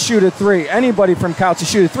him to shoot a 3. Anybody from Kouts to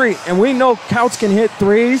shoot a 3. And we know Kouts can hit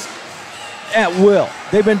 3s at will.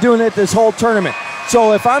 They've been doing it this whole tournament.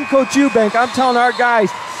 So if I'm Coach Eubank, I'm telling our guys,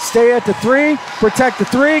 stay at the 3, protect the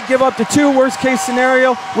 3, give up the 2. Worst case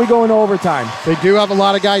scenario, we go into overtime. They do have a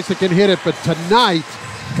lot of guys that can hit it, but tonight,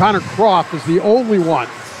 Connor Croft is the only one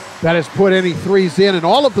that has put any 3s in, and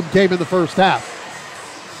all of them came in the first half.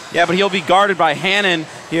 Yeah, but he'll be guarded by Hannon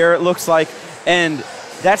here, it looks like. And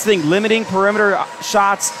that's the thing, limiting perimeter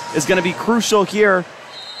shots is going to be crucial here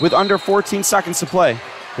with under 14 seconds to play.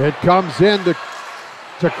 It comes in to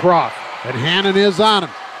Croft, and Hannon is on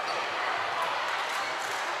him.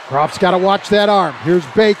 Croft's got to watch that arm. Here's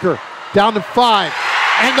Baker, down to 5.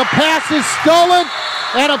 And the pass is stolen,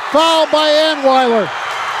 and a foul by Anweiler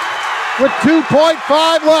with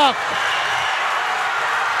 2.5 left.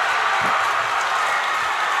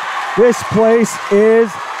 This place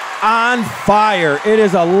is on fire. It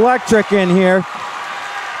is electric in here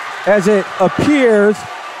as it appears,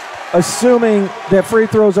 assuming that free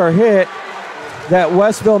throws are hit, that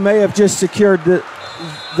Westville may have just secured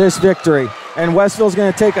this victory. And Westville's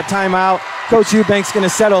going to take a timeout. Coach Eubank's going to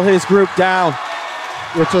settle his group down.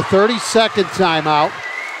 It's a 30-second timeout.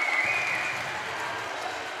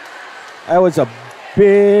 That was a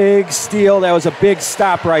big steal. That was a big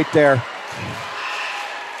stop right there.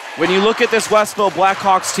 When you look at this Westville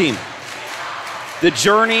Blackhawks team, the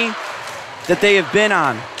journey that they have been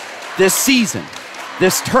on this season,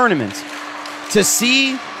 this tournament, to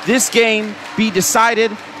see this game be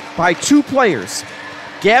decided by 2 players,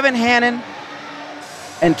 Gavin Hannon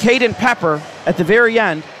and Caden Pepper at the very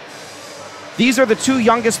end, these are the 2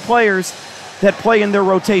 youngest players that play in their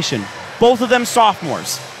rotation. Both of them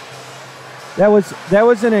sophomores. That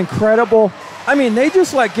was an incredible, I mean, they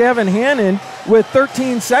just let Gavin Hannon with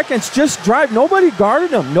 13 seconds just drive. Nobody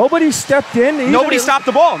guarded him. Nobody stepped in. Nobody stopped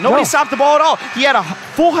the ball. Nobody stopped the ball at all. He had a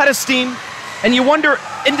full head of steam, and you wonder,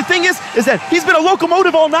 and the thing is that he's been a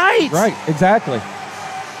locomotive all night. Right, exactly.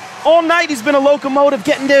 All night he's been a locomotive,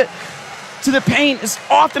 getting to the paint as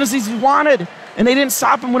often as he's wanted, and they didn't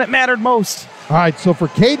stop him when it mattered most. All right, so for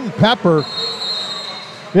Caden Pepper,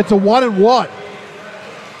 it's a 1-and-1.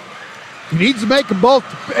 He needs to make them both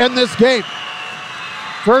to end this game.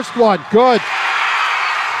 First one, good.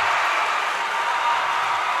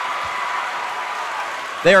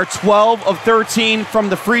 They are 12 of 13 from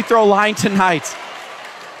the free throw line tonight.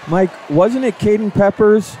 Mike, wasn't it Caden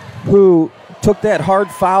Peppers who took that hard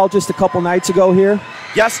foul just a couple nights ago here?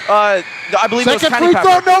 Yes, I believe it was Second Kenny free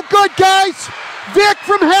throw, no good, guys. Vic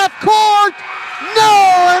from half court. No,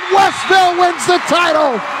 and Westville wins the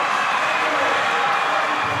title.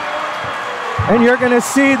 And you're going to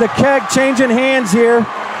see the keg changing hands here.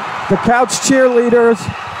 The Kouts cheerleaders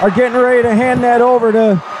are getting ready to hand that over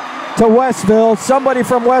to Westville. Somebody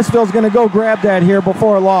from Westville is going to go grab that here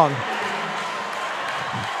before long.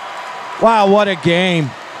 Wow, what a game.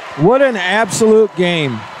 What an absolute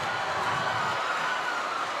game.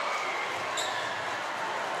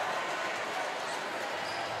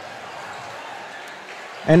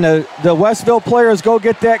 And the Westville players go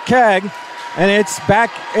get that keg, and it's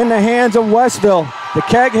back in the hands of Westville. The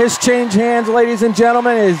keg has changed hands, ladies and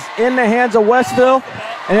gentlemen, is in the hands of Westville,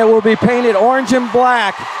 and it will be painted orange and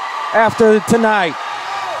black after tonight.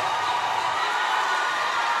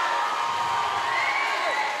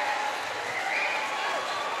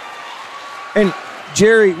 And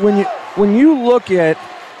Jerry, when you look at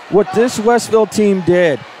what this Westville team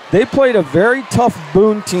did, they played a very tough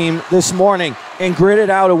Boone team this morning and gritted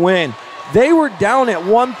out a win. They were down at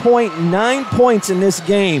 1 point, 9 points in this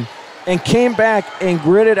game, and came back and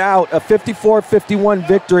gritted out a 54-51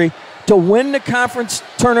 victory to win the conference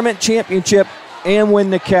tournament championship and win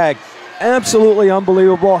the keg. Absolutely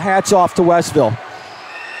unbelievable. Hats off to Westville.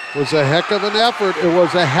 It was a heck of an effort. It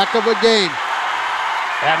was a heck of a game.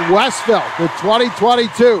 And Westville, the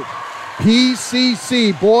 2022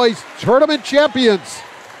 PCC Boys Tournament champions.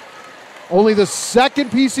 Only the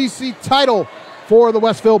second PCC title for the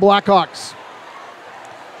Westville Blackhawks.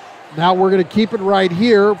 Now we're going to keep it right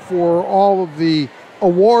here for all of the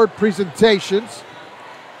award presentations.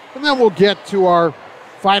 And then we'll get to our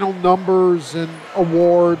final numbers and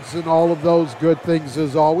awards and all of those good things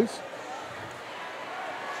as always.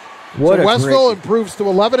 So Westville improves to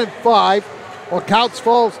 11-5, while Kouts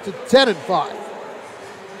falls to 10-5.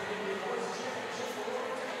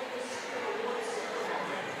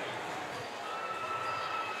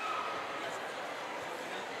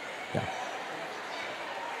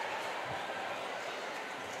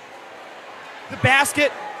 The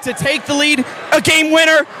basket to take the lead, a game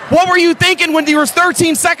winner. What were you thinking when there was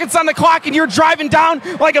 13 seconds on the clock and you're driving down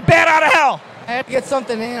like a bat out of hell? I had to get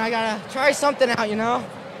something in. I gotta try something out, you know.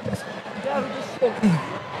 That's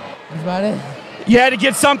about it. You had to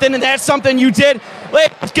get something, and that's something you did.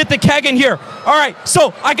 Let's get the keg in here. All right,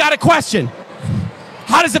 so I got a question.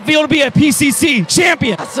 How does it feel to be a PCC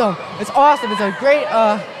champion? Awesome. It's awesome. It's a great,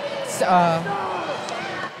 it's a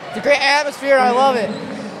great atmosphere, and I love it.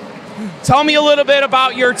 Tell me a little bit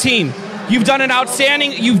about your team. You've done an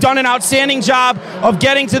outstanding job of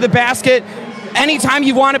getting to the basket anytime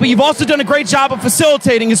you want it, but you've also done a great job of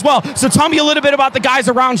facilitating as well. So tell me a little bit about the guys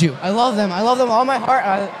around you. I love them. I love them all my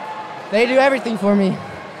heart. They do everything for me.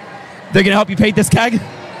 They're gonna help you paint this keg?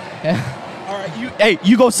 Yeah. All right,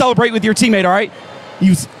 you go celebrate with your teammate, all right?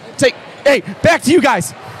 Back to you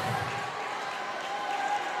guys.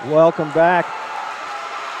 Welcome back.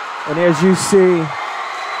 And as you see,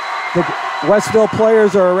 the Westville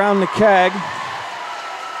players are around the keg,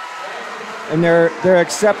 and they're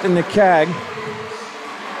accepting the keg.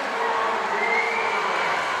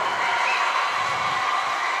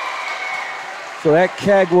 So that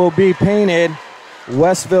keg will be painted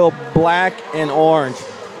Westville black and orange.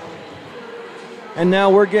 And now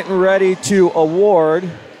we're getting ready to award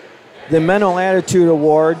the Mental Attitude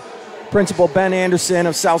Award. Principal Ben Anderson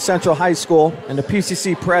of South Central High School and the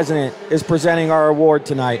PCC president is presenting our award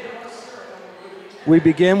tonight. We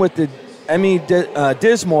begin with the Emmy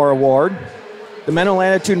Dinsmore Award. The Mental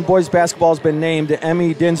Attitude in boys basketball has been named the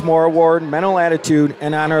Emmy Dinsmore Award Mental Attitude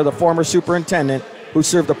in honor of the former superintendent who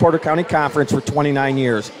served the Porter County Conference for 29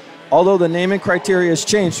 years. Although the naming criteria has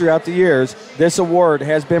changed throughout the years, this award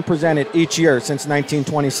has been presented each year since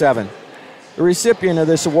 1927. The recipient of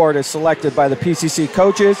this award is selected by the PCC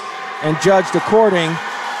coaches and judged according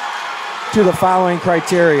to the following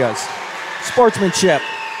criteria: sportsmanship,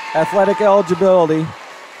 athletic eligibility,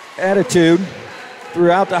 attitude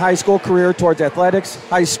throughout the high school career towards athletics,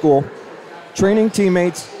 high school, training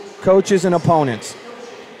teammates, coaches, and opponents,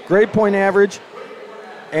 grade point average,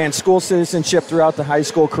 and school citizenship throughout the high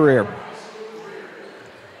school career.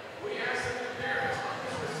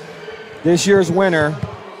 This year's winner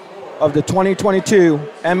of the 2022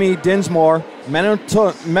 Emmy Dinsmore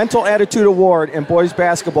Mental Attitude Award in boys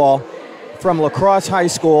basketball from La Crosse High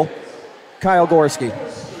School, Kyle Gorski.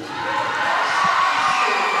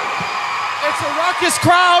 It's a ruckus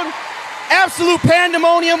crowd, absolute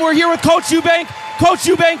pandemonium. We're here with Coach Eubank. Coach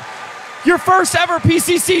Eubank, your first ever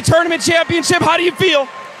PCC tournament championship. How do you feel?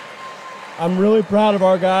 I'm really proud of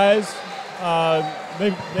our guys.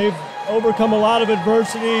 They've overcome a lot of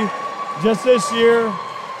adversity just this year.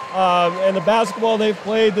 And the basketball they've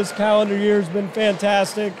played this calendar year has been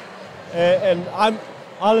fantastic. And I'm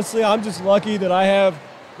just lucky that I have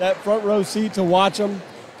that front row seat to watch them,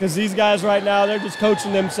 because these guys right now, they're just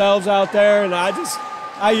coaching themselves out there, and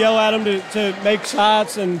I yell at them to make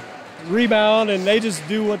shots and rebound, and they just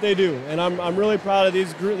do what they do. And I'm really proud of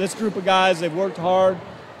this group of guys. They've worked hard,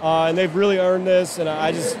 and they've really earned this, and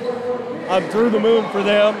I'm through the moon for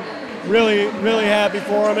them. Really, really happy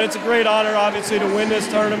for them. And it's a great honor, obviously, to win this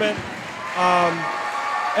tournament. My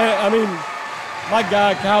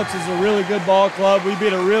God, Kouts is a really good ball club. We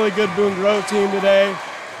beat a really good Boone Grove team today.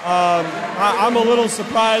 I'm a little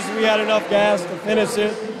surprised we had enough gas to finish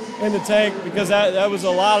it in the tank, because that was a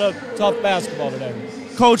lot of tough basketball today.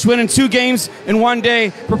 Coach, winning 2 games in one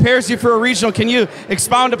day prepares you for a regional. Can you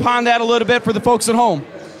expound upon that a little bit for the folks at home?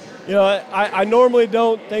 You know, I normally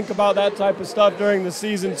don't think about that type of stuff during the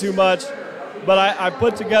season too much, but I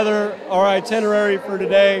put together our itinerary for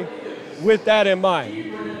today with that in mind.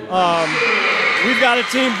 We've got a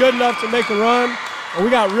team good enough to make a run, and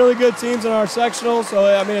we got really good teams in our sectional, so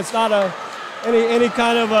I mean it's not any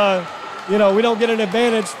kind of we don't get an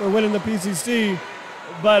advantage for winning the PCC,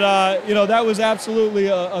 but that was absolutely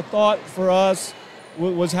a thought for us,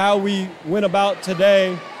 was how we went about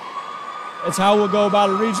today. It's how we'll go about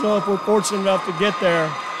a regional if we're fortunate enough to get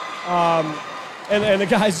there. And the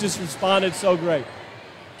guys just responded so great.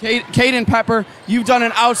 Caden Pepper, you've done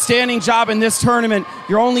an outstanding job in this tournament.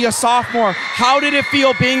 You're only a sophomore. How did it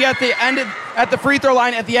feel being at the free throw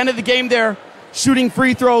line at the end of the game there, shooting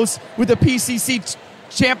free throws with the PCC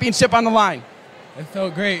championship on the line? It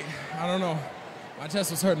felt great. I don't know. My chest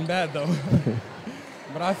was hurting bad, though.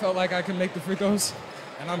 But I felt like I could make the free throws,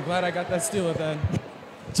 and I'm glad I got that steal at the end.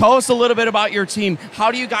 Tell us a little bit about your team. How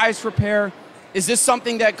do you guys prepare? Is this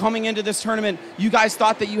something that coming into this tournament, you guys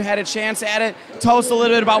thought that you had a chance at it? Tell us a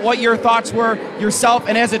little bit about what your thoughts were yourself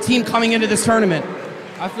and as a team coming into this tournament.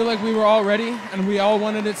 I feel like we were all ready, and we all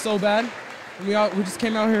wanted it so bad. And we just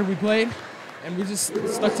came out here, we played, and we just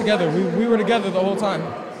stuck together. We were together the whole time.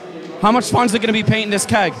 How much fun is it going to be painting this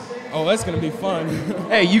keg? Oh, that's going to be fun.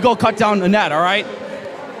 Hey, you go cut down the net, all right?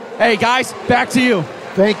 Hey, guys, back to you.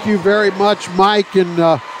 Thank you very much, Mike.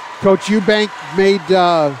 And Coach Eubank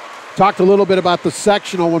talked a little bit about the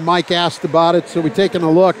sectional when Mike asked about it. So we're taking a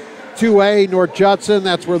look. 2A, North Judson,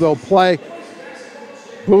 that's where they'll play.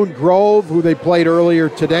 Boone Grove, who they played earlier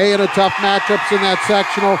today in a tough matchups in that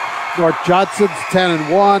sectional. North Judson's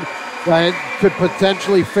 10-1. Could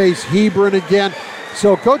potentially face Hebron again.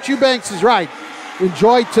 So Coach Eubanks is right.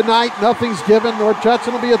 Enjoy tonight. Nothing's given. North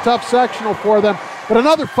Judson will be a tough sectional for them. But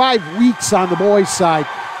another 5 weeks on the boys' side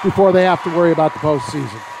before they have to worry about the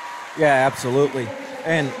postseason. Yeah, absolutely.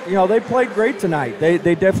 And, they played great tonight. They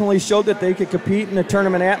definitely showed that they could compete in the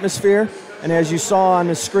tournament atmosphere. And as you saw on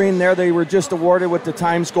the screen there, they were just awarded with the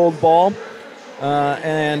Times Gold Ball.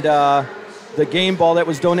 And the game ball that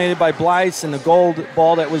was donated by Blythe and the gold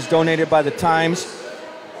ball that was donated by the Times.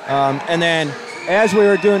 And then as we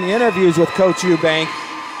were doing the interviews with Coach Eubank,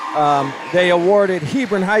 they awarded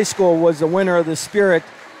Hebron High School was the winner of the Spirit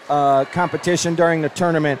competition during the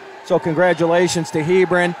tournament. So congratulations to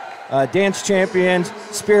Hebron, dance champions,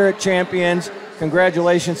 Spirit champions.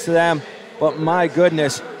 Congratulations to them. But my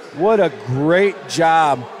goodness, what a great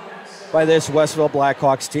job by this Westville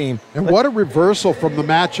Blackhawks team. And what a reversal from the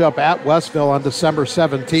matchup at Westville on December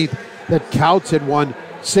 17th that Kouts had won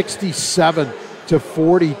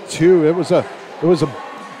 67-42. It was a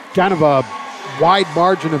kind of a wide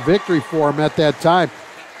margin of victory for them at that time.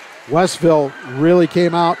 Westville really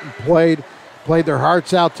came out and played their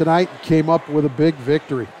hearts out tonight and came up with a big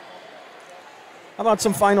victory. How about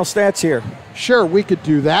some final stats here? Sure, we could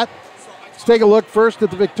do that. Let's take a look first at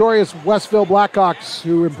the victorious Westville Blackhawks,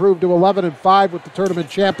 who improved to 11-5 with the tournament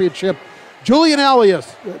championship. Julian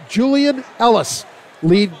Ellis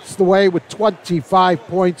leads the way with 25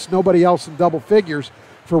 points. Nobody else in double figures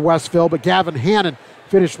for Westville, but Gavin Hannon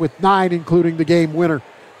finished with 9, including the game winner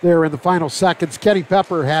there in the final seconds. Kenny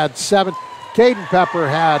Pepper had 7. Caden Pepper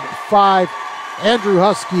had 5. Andrew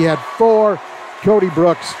Husky had 4. Cody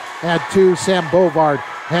Brooks had 2. Sam Bovard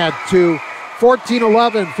had 2.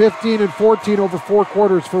 14-11, 15 and 14 over 4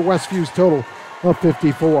 quarters for Westview's total of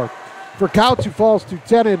 54. For Kouts, who falls to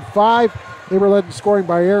 10-5, they were led in scoring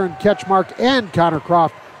by Aaron Ketchmark and Connor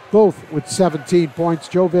Croft, both with 17 points.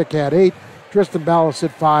 Joe Vick had 8, Tristan Ballas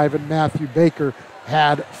had 5, and Matthew Baker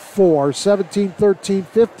had 4. 17, 13,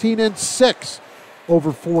 15, and 6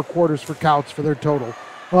 over 4 quarters for Kouts for their total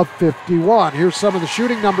of 51. Here's some of the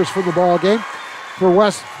shooting numbers from the ball game. For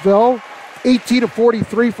Westville, 18 of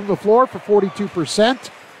 43 from the floor for 42%.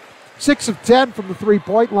 6 of 10 from the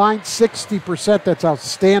three-point line, 60%. That's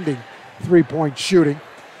outstanding three-point shooting.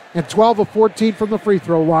 And 12 of 14 from the free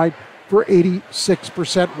throw line for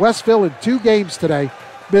 86%. Westville in 2 games today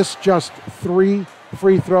missed just 3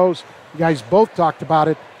 free throws. You guys both talked about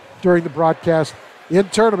it during the broadcast. In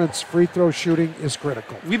tournaments, free throw shooting is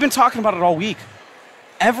critical. We've been talking about it all week.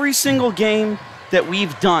 Every single game that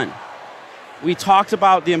we've done, we talked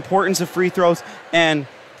about the importance of free throws, and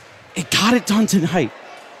it got it done tonight.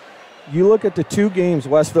 You look at the 2 games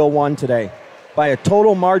Westville won today by a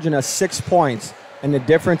total margin of 6 points, and the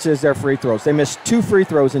difference is their free throws. They missed 2 free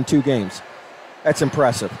throws in 2 games. That's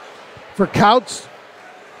impressive. For Kouts,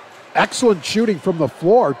 excellent shooting from the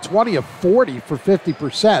floor, 20 of 40 for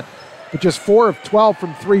 50%, but just 4 of 12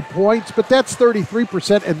 from 3 points, but that's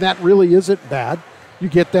 33%, and that really isn't bad. You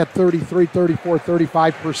get that 33, 34,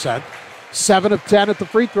 35%. 7 of 10 at the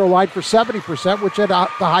free throw line for 70%, which at the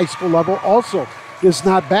high school level also is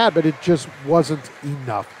not bad, but it just wasn't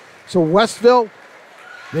enough. So Westville,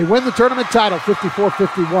 they win the tournament title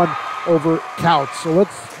 54-51 over Kouts. So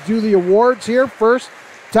let's do the awards here. First,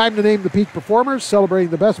 time to name the peak performers,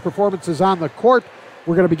 celebrating the best performances on the court.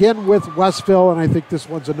 We're going to begin with Westville, and I think this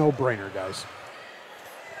one's a no-brainer, guys.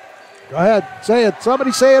 Go ahead, say it.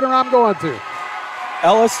 Somebody say it, or I'm going to.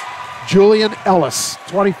 Ellis. Julian Ellis,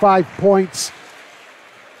 25 points.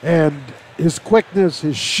 And his quickness,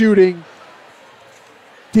 his shooting,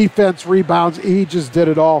 defense, rebounds, he just did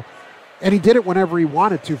it all. And he did it whenever he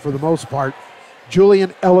wanted to for the most part.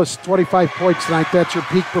 Julian Ellis, 25 points tonight. That's your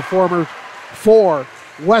peak performer for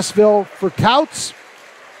Westville. For Kouts,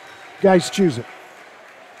 guys, choose it.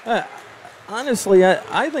 Honestly,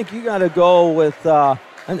 I think you got to go with, I'm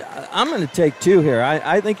going to take two here.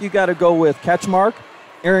 I think you got to go with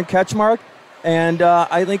Aaron Ketchmark, and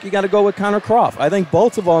I think you got to go with Connor Croft. I think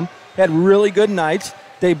both of them had really good nights.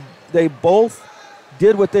 They both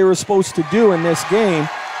did what they were supposed to do in this game,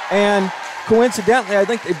 and coincidentally, I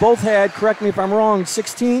think they both had, correct me if I'm wrong,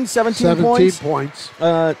 17 points.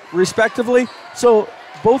 Respectively. So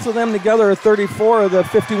both of them together are 34 of the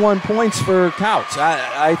 51 points for Kouts.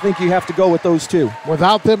 I think you have to go with those two.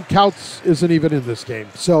 Without them, Kouts isn't even in this game.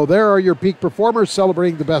 So there are your peak performers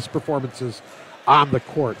celebrating the best performances on the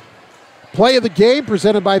court. Play of the game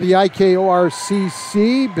presented by the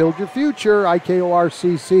IKORCC. Build your future,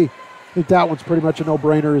 IKORCC. I think that one's pretty much a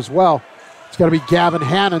no-brainer as well. It's going to be Gavin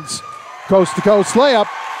Hannon's coast-to-coast layup.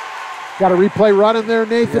 Got a replay run in there,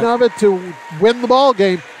 Nathan, of it to win the ball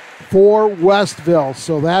game for Westville.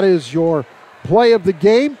 So that is your play of the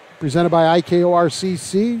game presented by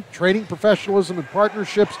IKORCC, Training, Professionalism, and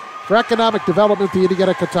Partnerships for Economic Development, the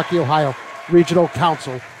Indiana, Kentucky, Ohio Regional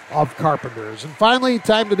Council of Carpenters. And finally,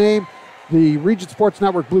 time to name the Region Sports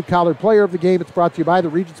Network Blue Collar Player of the Game. It's brought to you by the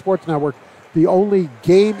Region Sports Network, the only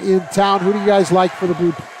game in town. Who do you guys like for the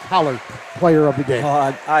Blue Collar Player of the Game?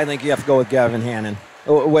 I think you have to go with Gavin Hannon,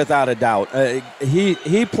 without a doubt.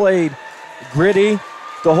 He played gritty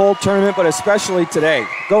the whole tournament, but especially today.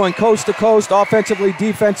 Going coast to coast, offensively,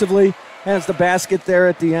 defensively, has the basket there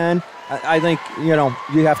at the end. I think,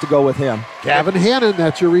 you have to go with him. Gavin Hannon,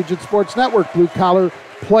 that's your Region Sports Network Blue Collar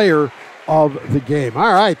Player of the Game.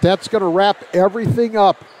 All right, that's going to wrap everything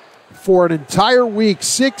up for an entire week.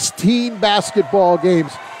 16 basketball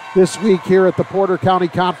games this week here at the Porter County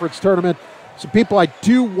Conference Tournament. So people, I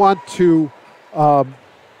do want to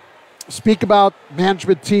speak about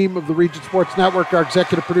management team of the Region Sports Network. Our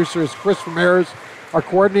executive producer is Chris Ramirez. Our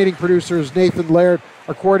coordinating producer is Nathan Laird.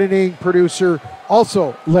 Our coordinating producer,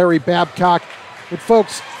 also Larry Babcock. And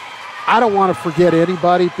folks, I don't want to forget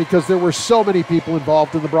anybody because there were so many people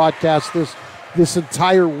involved in the broadcast this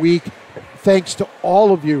entire week. Thanks to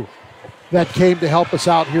all of you that came to help us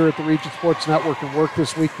out here at the Region Sports Network and work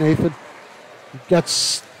this week, Nathan.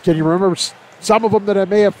 Can you remember some of them that I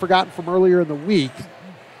may have forgotten from earlier in the week?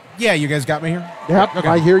 Yeah, you guys got me here? Yep, okay.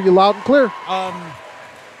 I hear you loud and clear.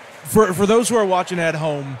 For those who are watching at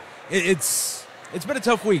home, it's been a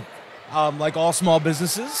tough week. Like all small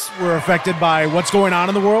businesses, we're affected by what's going on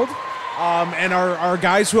in the world. And our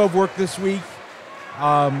guys who have worked this week,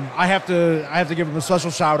 I have to give them a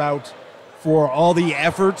special shout out for all the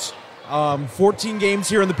efforts. 14 games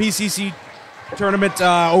here in the PCC tournament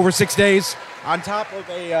over 6 days, on top of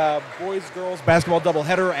a boys-girls basketball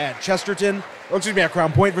doubleheader at Chesterton, at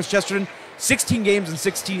Crown Point versus Chesterton. 16 games in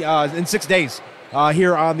 6 days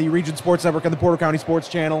here on the Region Sports Network and the Porter County Sports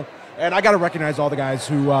Channel. And I got to recognize all the guys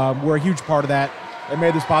who were a huge part of that and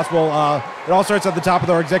made this possible. It all starts at the top with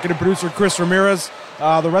our executive producer, Chris Ramirez.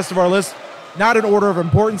 The rest of our list, not in order of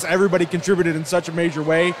importance. Everybody contributed in such a major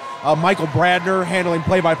way. Michael Bradner handling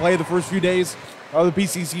play-by-play the first few days of the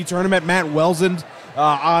PCC tournament. Matt Welsand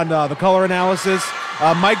on the color analysis.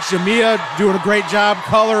 Mike Jamia doing a great job.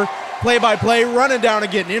 Color, play-by-play, running down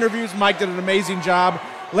and getting interviews. Mike did an amazing job.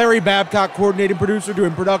 Larry Babcock, coordinating producer,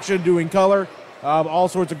 doing production, doing color. All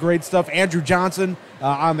sorts of great stuff. Andrew Johnson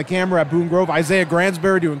on the camera at Boone Grove. Isaiah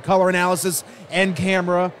Gransberry doing color analysis and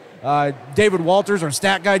camera. David Walters, our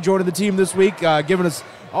stat guy, joining the team this week, giving us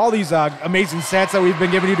all these amazing stats that we've been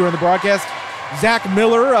giving you during the broadcast. Zach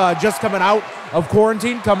Miller, just coming out of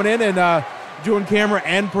quarantine, coming in and doing camera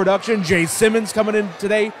and production. Jay Simmons coming in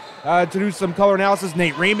today to do some color analysis.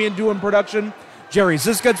 Nate Ramian doing production. Jerry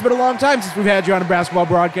Siska, it's been a long time since we've had you on a basketball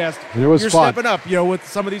broadcast. It was You're fun. stepping up, with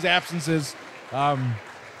some of these absences. And,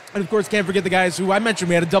 of course, can't forget the guys who I mentioned.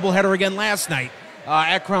 We had a doubleheader again last night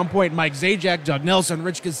at Crown Point. Mike Zajac, Doug Nelson,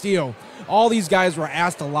 Rich Castillo. All these guys were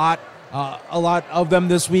asked a lot of them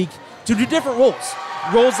this week to do different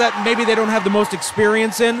roles that maybe they don't have the most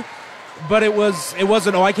experience in. But it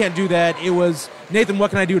wasn't, I can't do that. It was, Nathan, what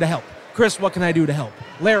can I do to help? Chris, what can I do to help?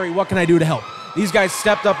 Larry, what can I do to help? These guys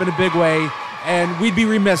stepped up in a big way, and we'd be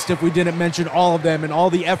remiss if we didn't mention all of them and all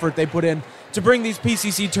the effort they put in to bring these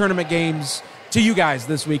PCC tournament games to you guys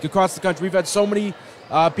this week across the country. We've had so many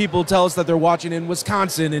people tell us that they're watching in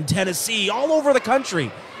Wisconsin and Tennessee, all over the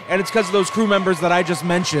country. And it's because of those crew members that I just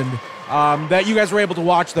mentioned that you guys were able to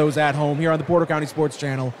watch those at home here on the Porter County Sports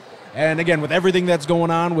Channel. And again, with everything that's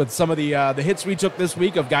going on with some of the hits we took this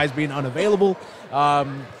week of guys being unavailable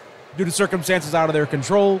due to circumstances out of their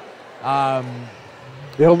control,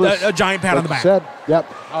 illness, a giant pat on the back. Said. Yep.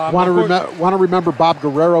 Want to remember Bob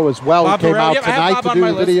Guerrero as well. Bob He came Guerrero, out tonight to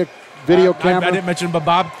do video camera. I didn't mention, but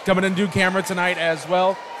Bob coming in to do camera tonight as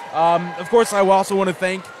well. Of course, I also want to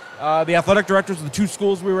thank the athletic directors of the two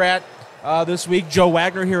schools we were at this week. Joe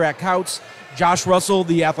Wagner here at Kouts, Josh Russell,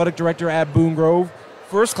 the athletic director at Boone Grove.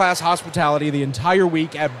 First-class hospitality the entire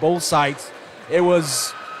week at both sites. It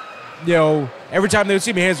was, every time they would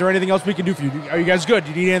see me, hey, is there anything else we can do for you? Are you guys good? Do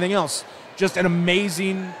you need anything else? Just an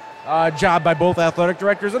amazing job by both athletic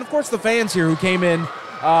directors. And, of course, the fans here who came in,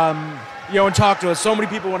 and talked to us. So many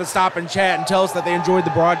people want to stop and chat and tell us that they enjoyed the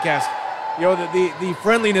broadcast. The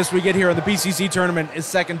friendliness we get here in the PCC tournament is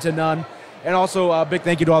second to none. And also a big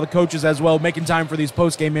thank you to all the coaches as well, making time for these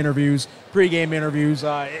post-game interviews, pre-game interviews.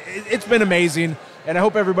 It's been amazing, and I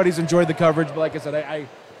hope everybody's enjoyed the coverage. But like I said, I'm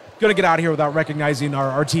going to get out of here without recognizing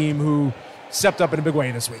our team who stepped up in a big way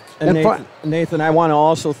this week. And Nathan, I want to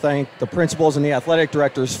also thank the principals and the athletic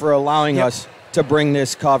directors for allowing us to bring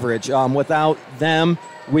this coverage. Without them,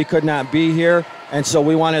 we could not be here, and so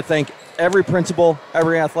we want to thank every principal,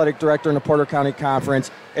 every athletic director in the Porter County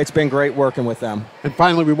Conference. It's been great working with them. And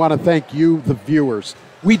finally, we want to thank you, the viewers.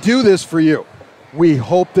 We do this for you. We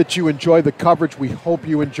hope that you enjoy the coverage. We hope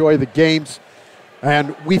you enjoy the games.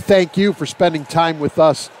 And we thank you for spending time with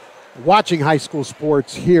us watching high school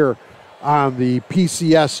sports here on the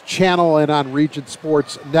PCS channel and on Region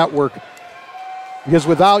Sports Network. Because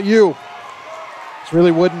without you, this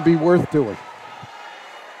really wouldn't be worth doing.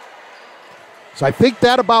 So I think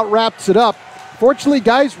that about wraps it up. Fortunately,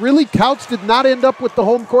 guys, really, Kouts did not end up with the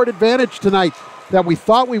home court advantage tonight that we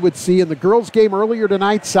thought we would see. In the girls' game earlier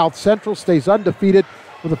tonight, South Central stays undefeated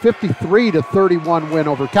with a 53-31 win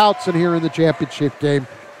over Kouts. And here in the championship game,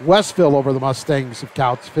 Westville over the Mustangs of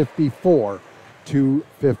Kouts,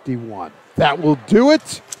 54-51. That will do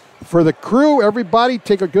it for the crew. Everybody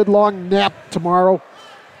take a good long nap tomorrow.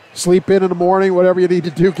 Sleep in the morning, whatever you need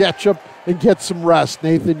to do, catch up and get some rest.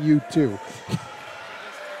 Nathan, you too.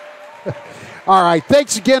 All right,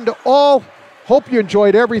 thanks again to all. Hope you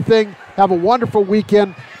enjoyed everything. Have a wonderful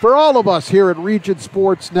weekend. For all of us here at Region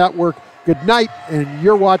Sports Network, good night, and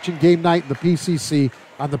you're watching Game Night in the PCC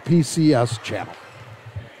on the PCS channel.